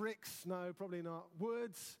better. Bricks, no, probably not.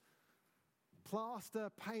 Woods, plaster,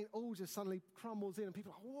 paint, all just suddenly crumbles in. And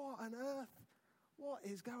people are like, what on earth? What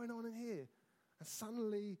is going on in here? And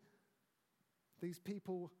suddenly, these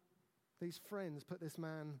people, these friends, put this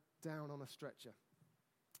man down on a stretcher.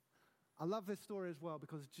 I love this story as well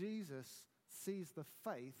because Jesus sees the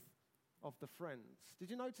faith of the friends. Did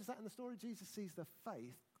you notice that in the story? Jesus sees the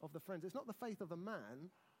faith of the friends. It's not the faith of the man.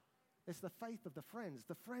 It's the faith of the friends.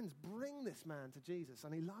 The friends bring this man to Jesus,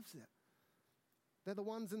 and he loves it. They're the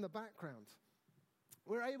ones in the background.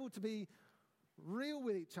 We're able to be real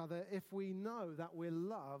with each other if we know that we're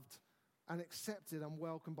loved and accepted and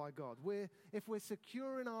welcomed by God. If we're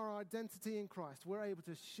secure in our identity in Christ, we're able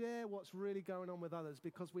to share what's really going on with others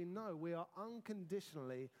because we know we are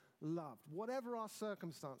unconditionally loved, whatever our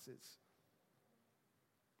circumstances.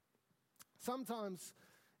 Sometimes,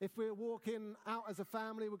 if we're walking out as a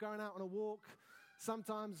family, we're going out on a walk,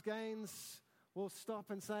 sometimes Gaines will stop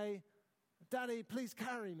and say, "Daddy, please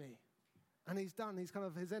carry me." And he's done.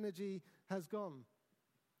 His energy has gone.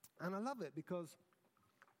 And I love it because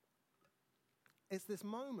it's this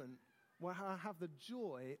moment where I have the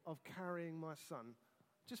joy of carrying my son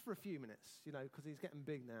just for a few minutes, because he's getting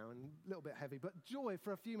big now and a little bit heavy, but joy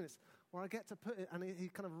for a few minutes where I get to put it, and he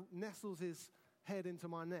kind of nestles his head into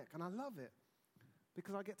my neck. And I love it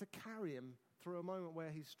because I get to carry him through a moment where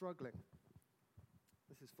he's struggling.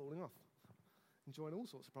 This is falling off. Enjoying all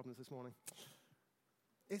sorts of problems this morning.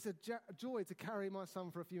 It's a joy to carry my son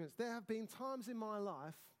for a few minutes. There have been times in my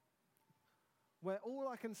life where all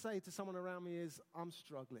I can say to someone around me is, "I'm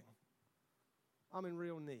struggling. I'm in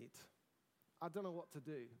real need. I don't know what to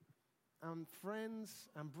do." And friends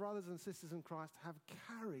and brothers and sisters in Christ have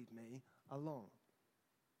carried me along.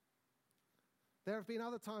 There have been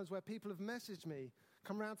other times where people have messaged me,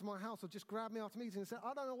 come round to my house, or just grabbed me after meeting and said,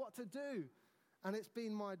 "I don't know what to do." And it's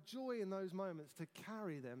been my joy in those moments to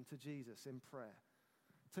carry them to Jesus in prayer,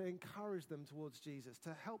 to encourage them towards Jesus,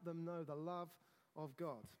 to help them know the love of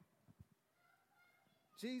God.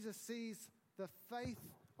 Jesus sees the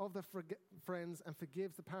faith of the friends and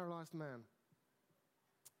forgives the paralyzed man.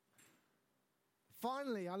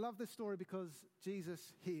 Finally, I love this story because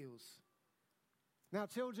Jesus heals. Now,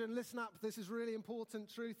 children, listen up. This is really important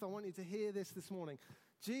truth. I want you to hear this morning.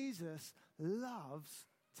 Jesus loves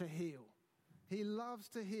to heal. He loves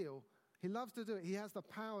to heal. He loves to do it. He has the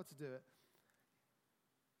power to do it.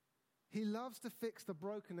 He loves to fix the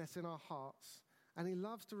brokenness in our hearts, and he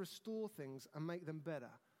loves to restore things and make them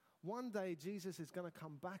better. One day, Jesus is going to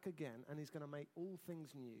come back again, and he's going to make all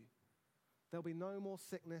things new. There'll be no more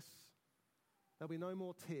sickness. There'll be no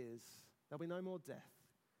more tears. There'll be no more death.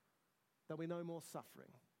 There'll be no more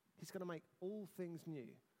suffering. He's going to make all things new.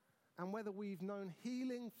 And whether we've known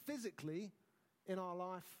healing physically in our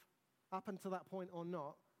life up until that point or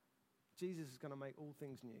not, Jesus is going to make all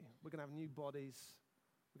things new. We're going to have new bodies.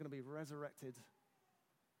 We're going to be resurrected.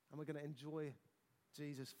 And we're going to enjoy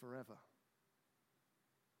Jesus forever.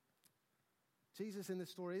 Jesus in this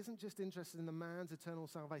story isn't just interested in the man's eternal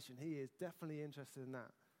salvation. He is definitely interested in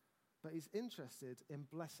that. But he's interested in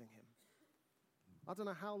blessing him. I don't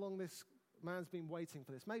know how long this man's been waiting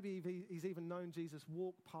for this. Maybe he's even known Jesus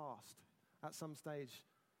walk past at some stage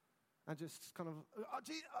and just kind of,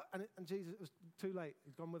 and Jesus, it was too late.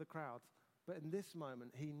 He'd gone with the crowd. But in this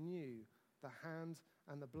moment, he knew the hand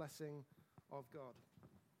and the blessing of God.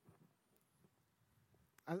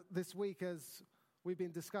 This week, as we've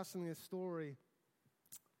been discussing this story,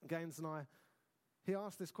 Gaines and I, he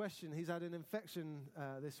asked this question. He's had an infection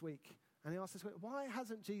this week. And he asked this question, why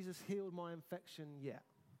hasn't Jesus healed my infection yet?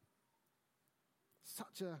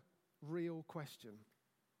 Such a real question.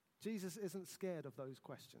 Jesus isn't scared of those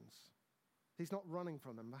questions. He's not running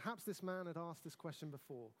from them. Perhaps this man had asked this question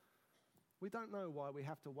before. We don't know why we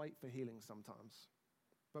have to wait for healing sometimes.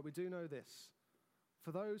 But we do know this.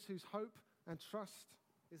 For those whose hope and trust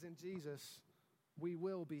is in Jesus, we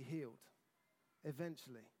will be healed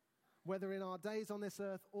eventually. Whether in our days on this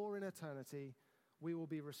earth or in eternity, we will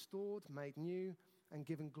be restored, made new, and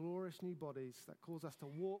given glorious new bodies that cause us to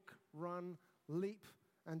walk, run, leap,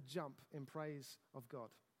 and jump in praise of God.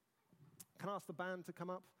 Can I ask the band to come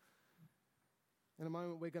up? In a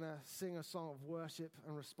moment, we're going to sing a song of worship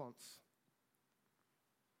and response.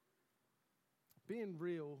 Being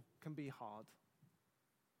real can be hard.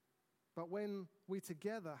 But when we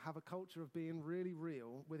together have a culture of being really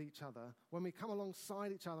real with each other, when we come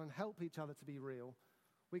alongside each other and help each other to be real,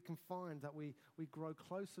 we can find that we grow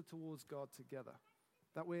closer towards God together,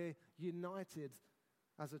 that we're united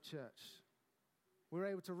as a church. We're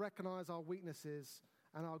able to recognize our weaknesses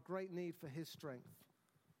and our great need for his strength,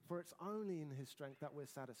 for it's only in his strength that we're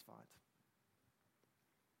satisfied.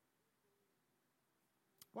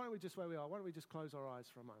 Why don't we just, where we are, why don't we just close our eyes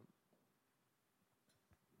for a moment?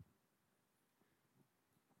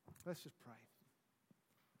 Let's just pray.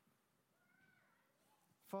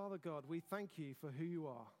 Father God, we thank you for who you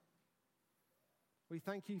are. We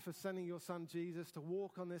thank you for sending your son Jesus to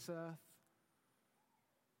walk on this earth,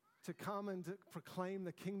 to come and to proclaim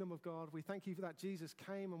the kingdom of God. We thank you for that Jesus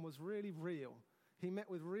came and was really real. He met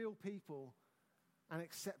with real people and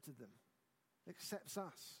accepted them, accepts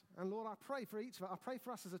us. And Lord, I pray for each of us. I pray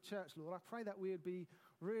for us as a church, Lord. I pray that we would be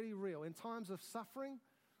really real in times of suffering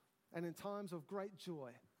and in times of great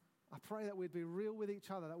joy. I pray that we'd be real with each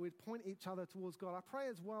other, that we'd point each other towards God. I pray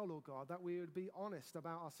as well, Lord God, that we would be honest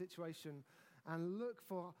about our situation and look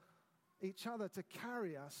for each other to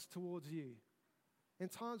carry us towards you. In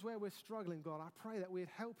times where we're struggling, God, I pray that we'd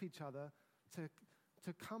help each other to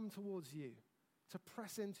come towards you, to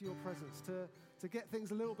press into your presence, to get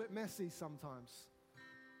things a little bit messy sometimes,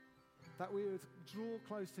 that we would draw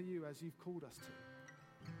close to you as you've called us to.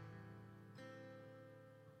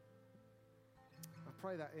 I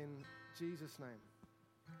pray that in Jesus' name.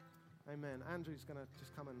 Amen. Andrew's going to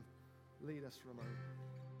just come and lead us for a moment.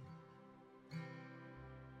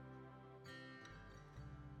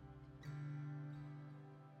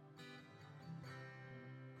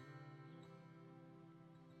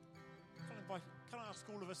 Can I ask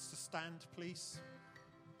all of us to stand, please?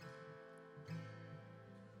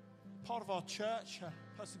 Part of our church, a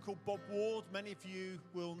person called Bob Ward, many of you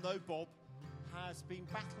will know Bob, has been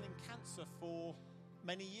battling cancer for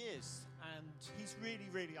many years, and he's really,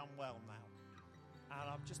 really unwell now. And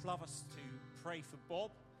I'd just love us to pray for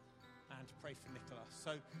Bob and to pray for Nicola.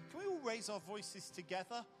 So can we all raise our voices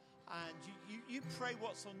together, and you pray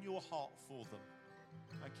what's on your heart for them,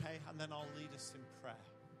 okay? And then I'll lead us in prayer.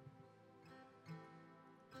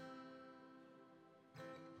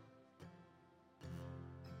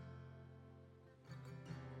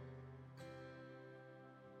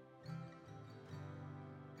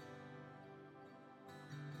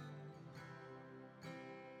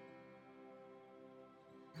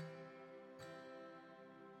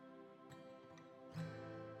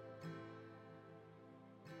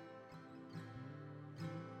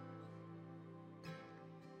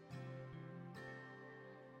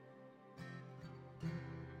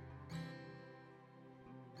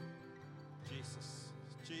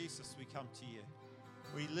 Jesus, we come to you.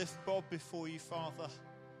 We lift Bob before you, Father.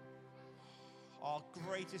 Our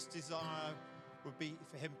greatest desire would be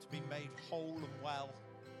for him to be made whole and well.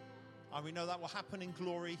 And we know that will happen in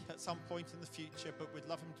glory at some point in the future, but we'd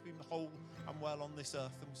love him to be whole and well on this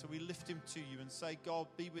earth. And so we lift him to you and say, God,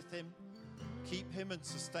 be with him. Keep him and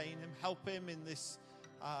sustain him. Help him in this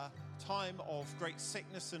time of great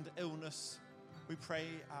sickness and illness. We pray,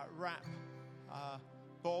 wrap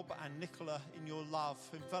Bob and Nicola in your love.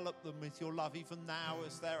 Envelop them with your love even now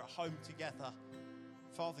as they're at home together.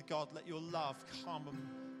 Father God, let your love come and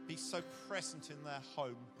be so present in their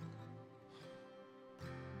home.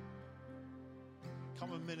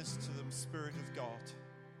 Come and minister to them, Spirit of God.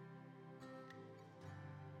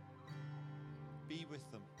 Be with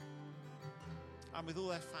them. And with all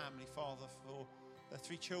their family, Father, for their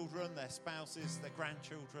 3 children, their spouses, their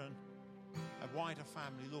grandchildren, a wider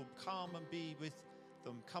family. Lord, come and be with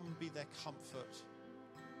them. Come and be their comfort.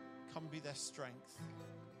 Come and be their strength.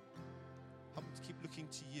 Help them to keep looking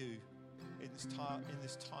to you in this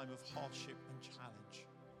time of hardship and challenge.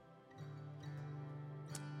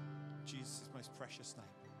 In Jesus' most precious name.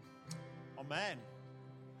 Amen.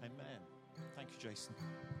 Amen. Thank you, Jason.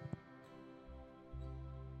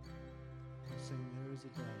 Sing There Is a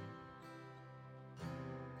Day.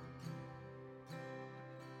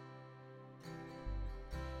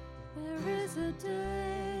 There is a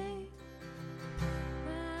day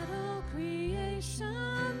that all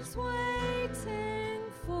creation's waiting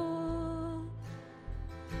for,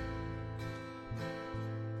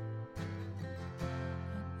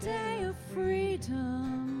 a day of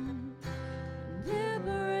freedom,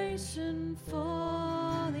 liberation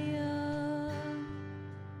for the earth.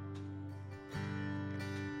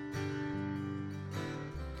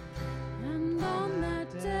 And on that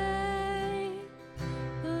day,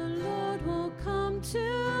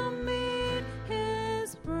 to meet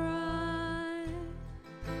his bride.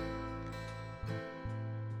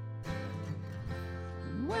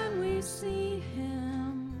 And when we see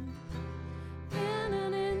him, in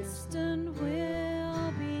an instant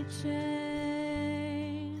we'll be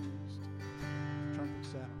changed. Trumpet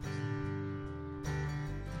sounds.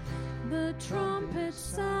 The trumpet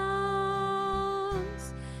sounds,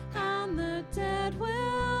 and the dead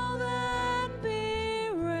will then be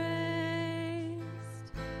raised.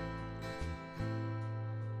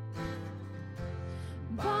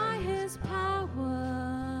 By his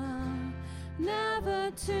power,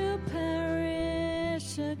 never to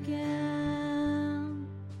perish again.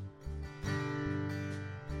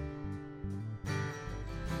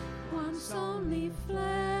 Once only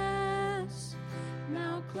flesh,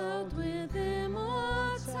 now clothed with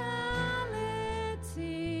immortality.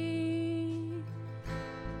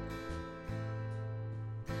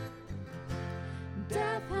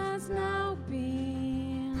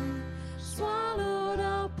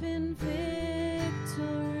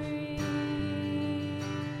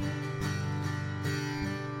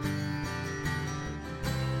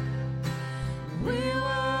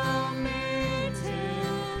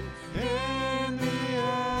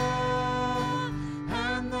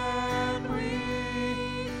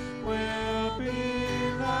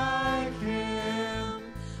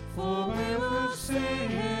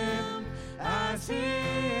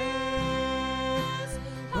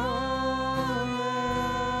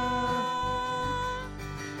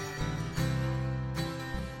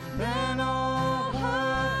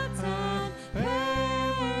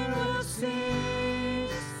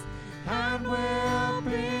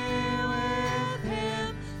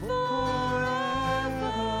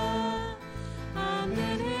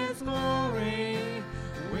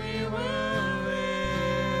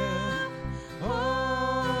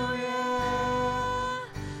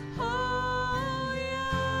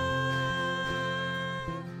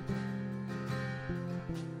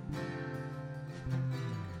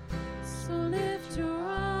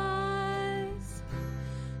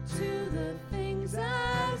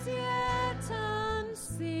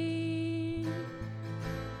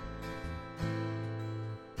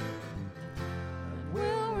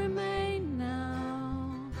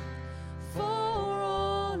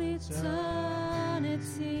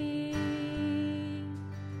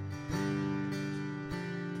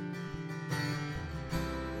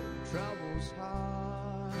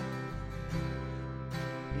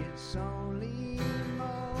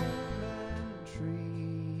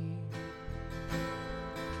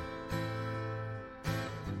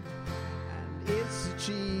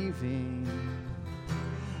 achieving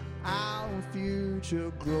our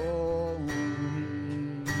future glory.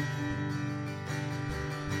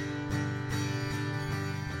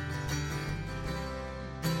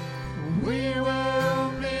 We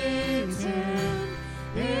will meet him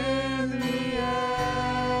in the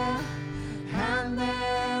air, and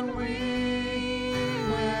then we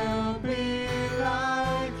will be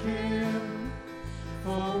like him,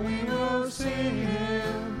 for we will see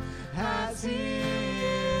him as he is.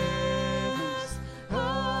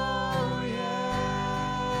 Oh yeah.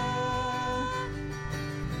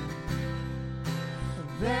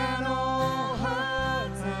 Then all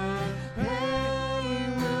hurt and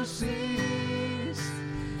pain will cease,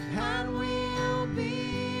 and we'll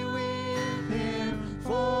be with him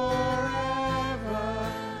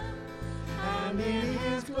forever, and in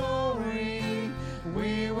his glory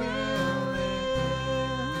we will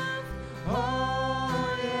live.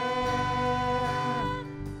 Oh yeah.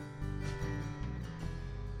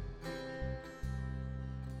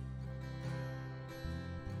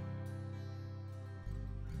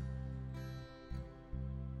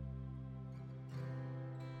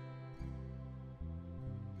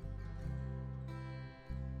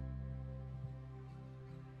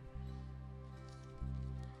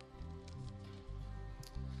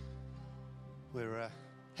 We're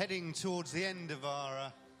heading towards the end of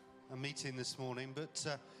our meeting this morning, but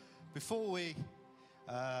before we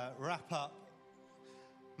wrap up,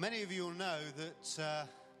 many of you will know that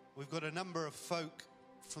we've got a number of folk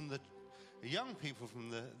from the young people from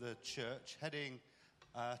the church heading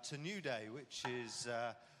to New Day, which is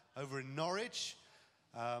over in Norwich.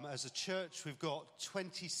 As a church, we've got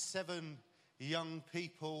 27 young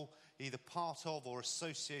people either part of or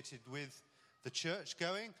associated with the church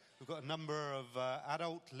going. We've got a number of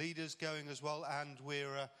adult leaders going as well, and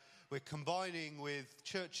we're combining with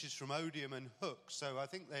churches from Odium and Hook. So I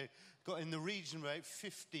think they've got in the region about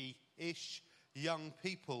 50-ish young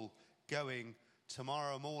people going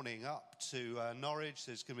tomorrow morning up to Norwich.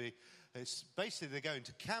 There's going to be, it's basically they're going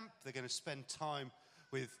to camp. They're going to spend time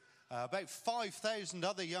with about 5,000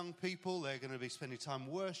 other young people. They're going to be spending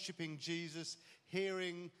time worshipping Jesus,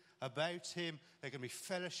 hearing about him. They're going to be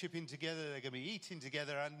fellowshipping together. They're going to be eating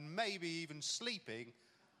together and maybe even sleeping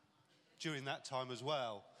during that time as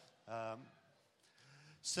well.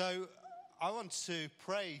 So I want to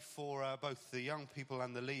pray for both the young people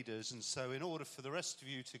and the leaders. And so in order for the rest of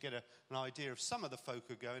you to get an idea of some of the folk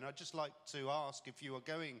who are going, I'd just like to ask if you are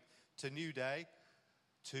going to New Day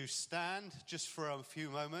to stand just for a few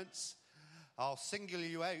moments. I'll single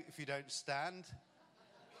you out if you don't stand.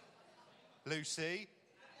 Lucy.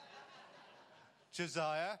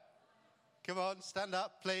 Josiah. Come on, stand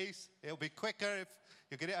up, please. It'll be quicker if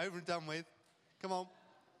you get it over and done with. Come on.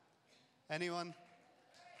 Anyone?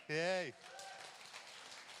 Yay.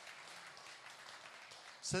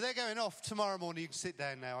 So they're going off tomorrow morning. You can sit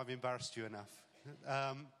down now. I've embarrassed you enough.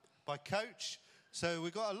 By coach. So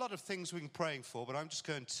we've got a lot of things we can pray for, but I'm just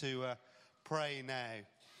going to pray now.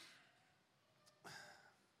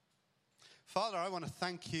 Father, I want to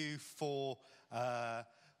thank you for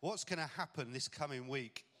what's going to happen this coming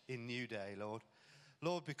week in New Day, Lord.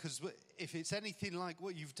 Lord, because if it's anything like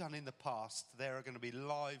what you've done in the past, there are going to be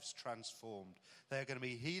lives transformed. There are going to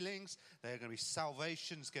be healings. There are going to be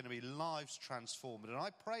salvations, going to be lives transformed. And I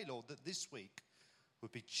pray, Lord, that this week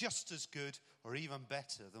would be just as good or even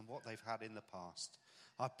better than what they've had in the past.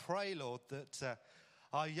 I pray, Lord, that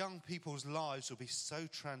our young people's lives will be so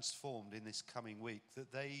transformed in this coming week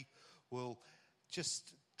that they will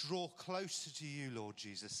just draw closer to you, Lord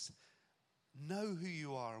Jesus. Know who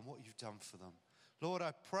you are and what you've done for them. Lord,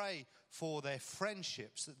 I pray for their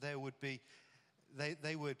friendships, that there would be,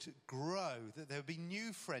 they would grow, that there would be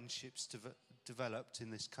new friendships developed in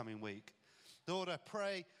this coming week. Lord, I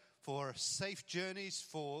pray for safe journeys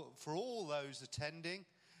for all those attending,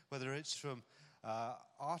 whether it's from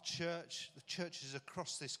our church, the churches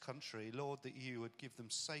across this country. Lord, that you would give them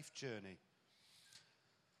safe journey.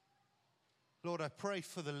 Lord, I pray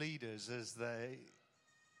for the leaders as they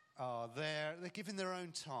are there. They're giving their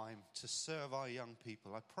own time to serve our young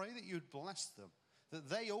people. I pray that you would bless them, that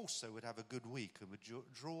they also would have a good week and would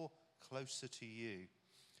draw closer to you.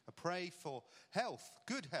 I pray for health,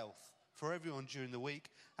 good health for everyone during the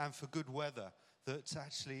week, and for good weather, that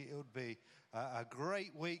actually it would be a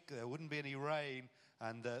great week. There wouldn't be any rain,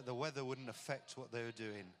 and the weather wouldn't affect what they were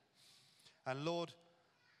doing. And Lord,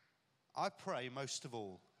 I pray most of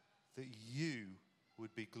all that you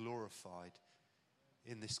would be glorified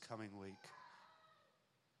in this coming week,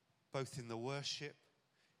 both in the worship,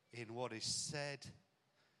 in what is said,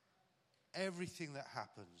 everything that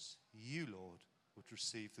happens, you, Lord, would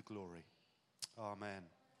receive the glory. Amen.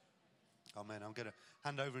 Amen. I'm going to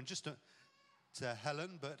hand over in just to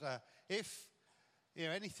Helen, but if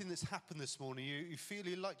anything that's happened this morning, you feel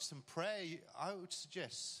you'd like some prayer, I would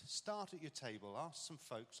suggest start at your table. Ask some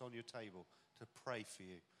folks on your table to pray for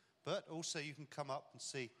you. But also you can come up and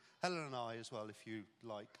see Helen and I as well if you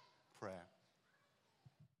like prayer.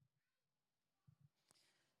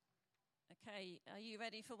 Okay, are you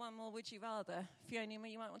ready for one more Would You Rather? Fiona,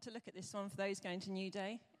 you might want to look at this one for those going to New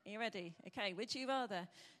Day. Are you ready? Okay, would you rather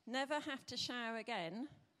never have to shower again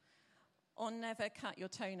or never cut your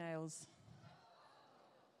toenails?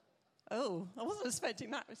 Oh, I wasn't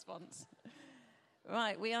expecting that response.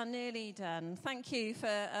 Right, we are nearly done. Thank you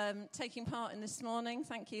for taking part in this morning.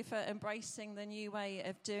 Thank you for embracing the new way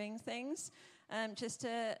of doing things. Just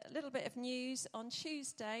a little bit of news on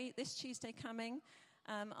Tuesday, this Tuesday coming.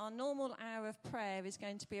 Our normal hour of prayer is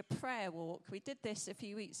going to be a prayer walk. We did this a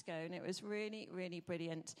few weeks ago, and it was really, really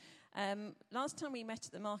brilliant. Last time we met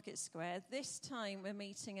at the Market Square. This time we're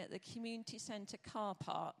meeting at the Community Centre car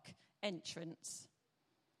park entrance.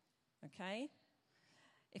 Okay?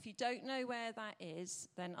 If you don't know where that is,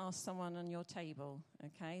 then ask someone on your table.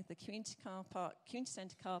 Okay? The Community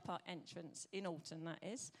Centre car park entrance in Alton, that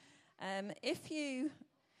is. If you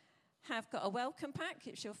have got a welcome pack,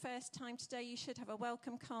 it's your first time today, you should have a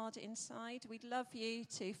welcome card inside. We'd love you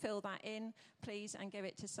to fill that in, please, and give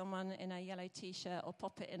it to someone in a yellow T-shirt or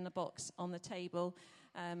pop it in the box on the table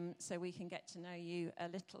so we can get to know you a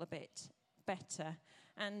little bit better.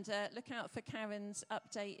 And look out for Karen's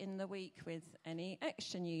update in the week with any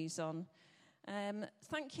extra news on.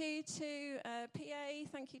 Thank you to PA,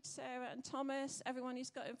 thank you to Sarah and Thomas, everyone who's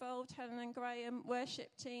got involved, Helen and Graham, worship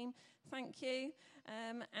team, thank you.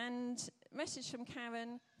 And message from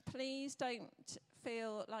Karen, please don't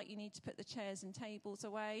feel like you need to put the chairs and tables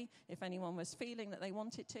away if anyone was feeling that they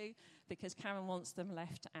wanted to, because Karen wants them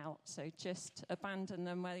left out. So just abandon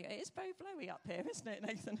them where it is very blowy up here, isn't it,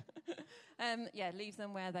 Nathan? Leave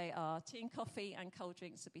them where they are. Tea and coffee and cold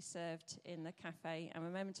drinks will be served in the cafe. And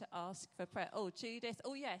remember to ask for prayer. Oh, Judith.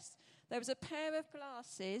 Oh, yes. There was a pair of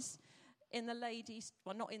glasses in the ladies',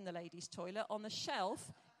 well, not in the ladies' toilet, on the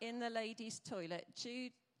shelf in the ladies' toilet.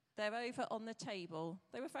 Jude, they're over on the table.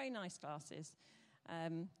 They were very nice glasses.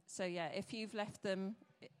 If you've left them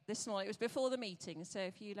this morning, it was before the meeting, so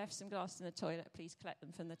if you left some glasses in the toilet, please collect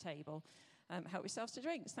them from the table. Help yourselves to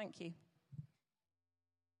drinks. Thank you.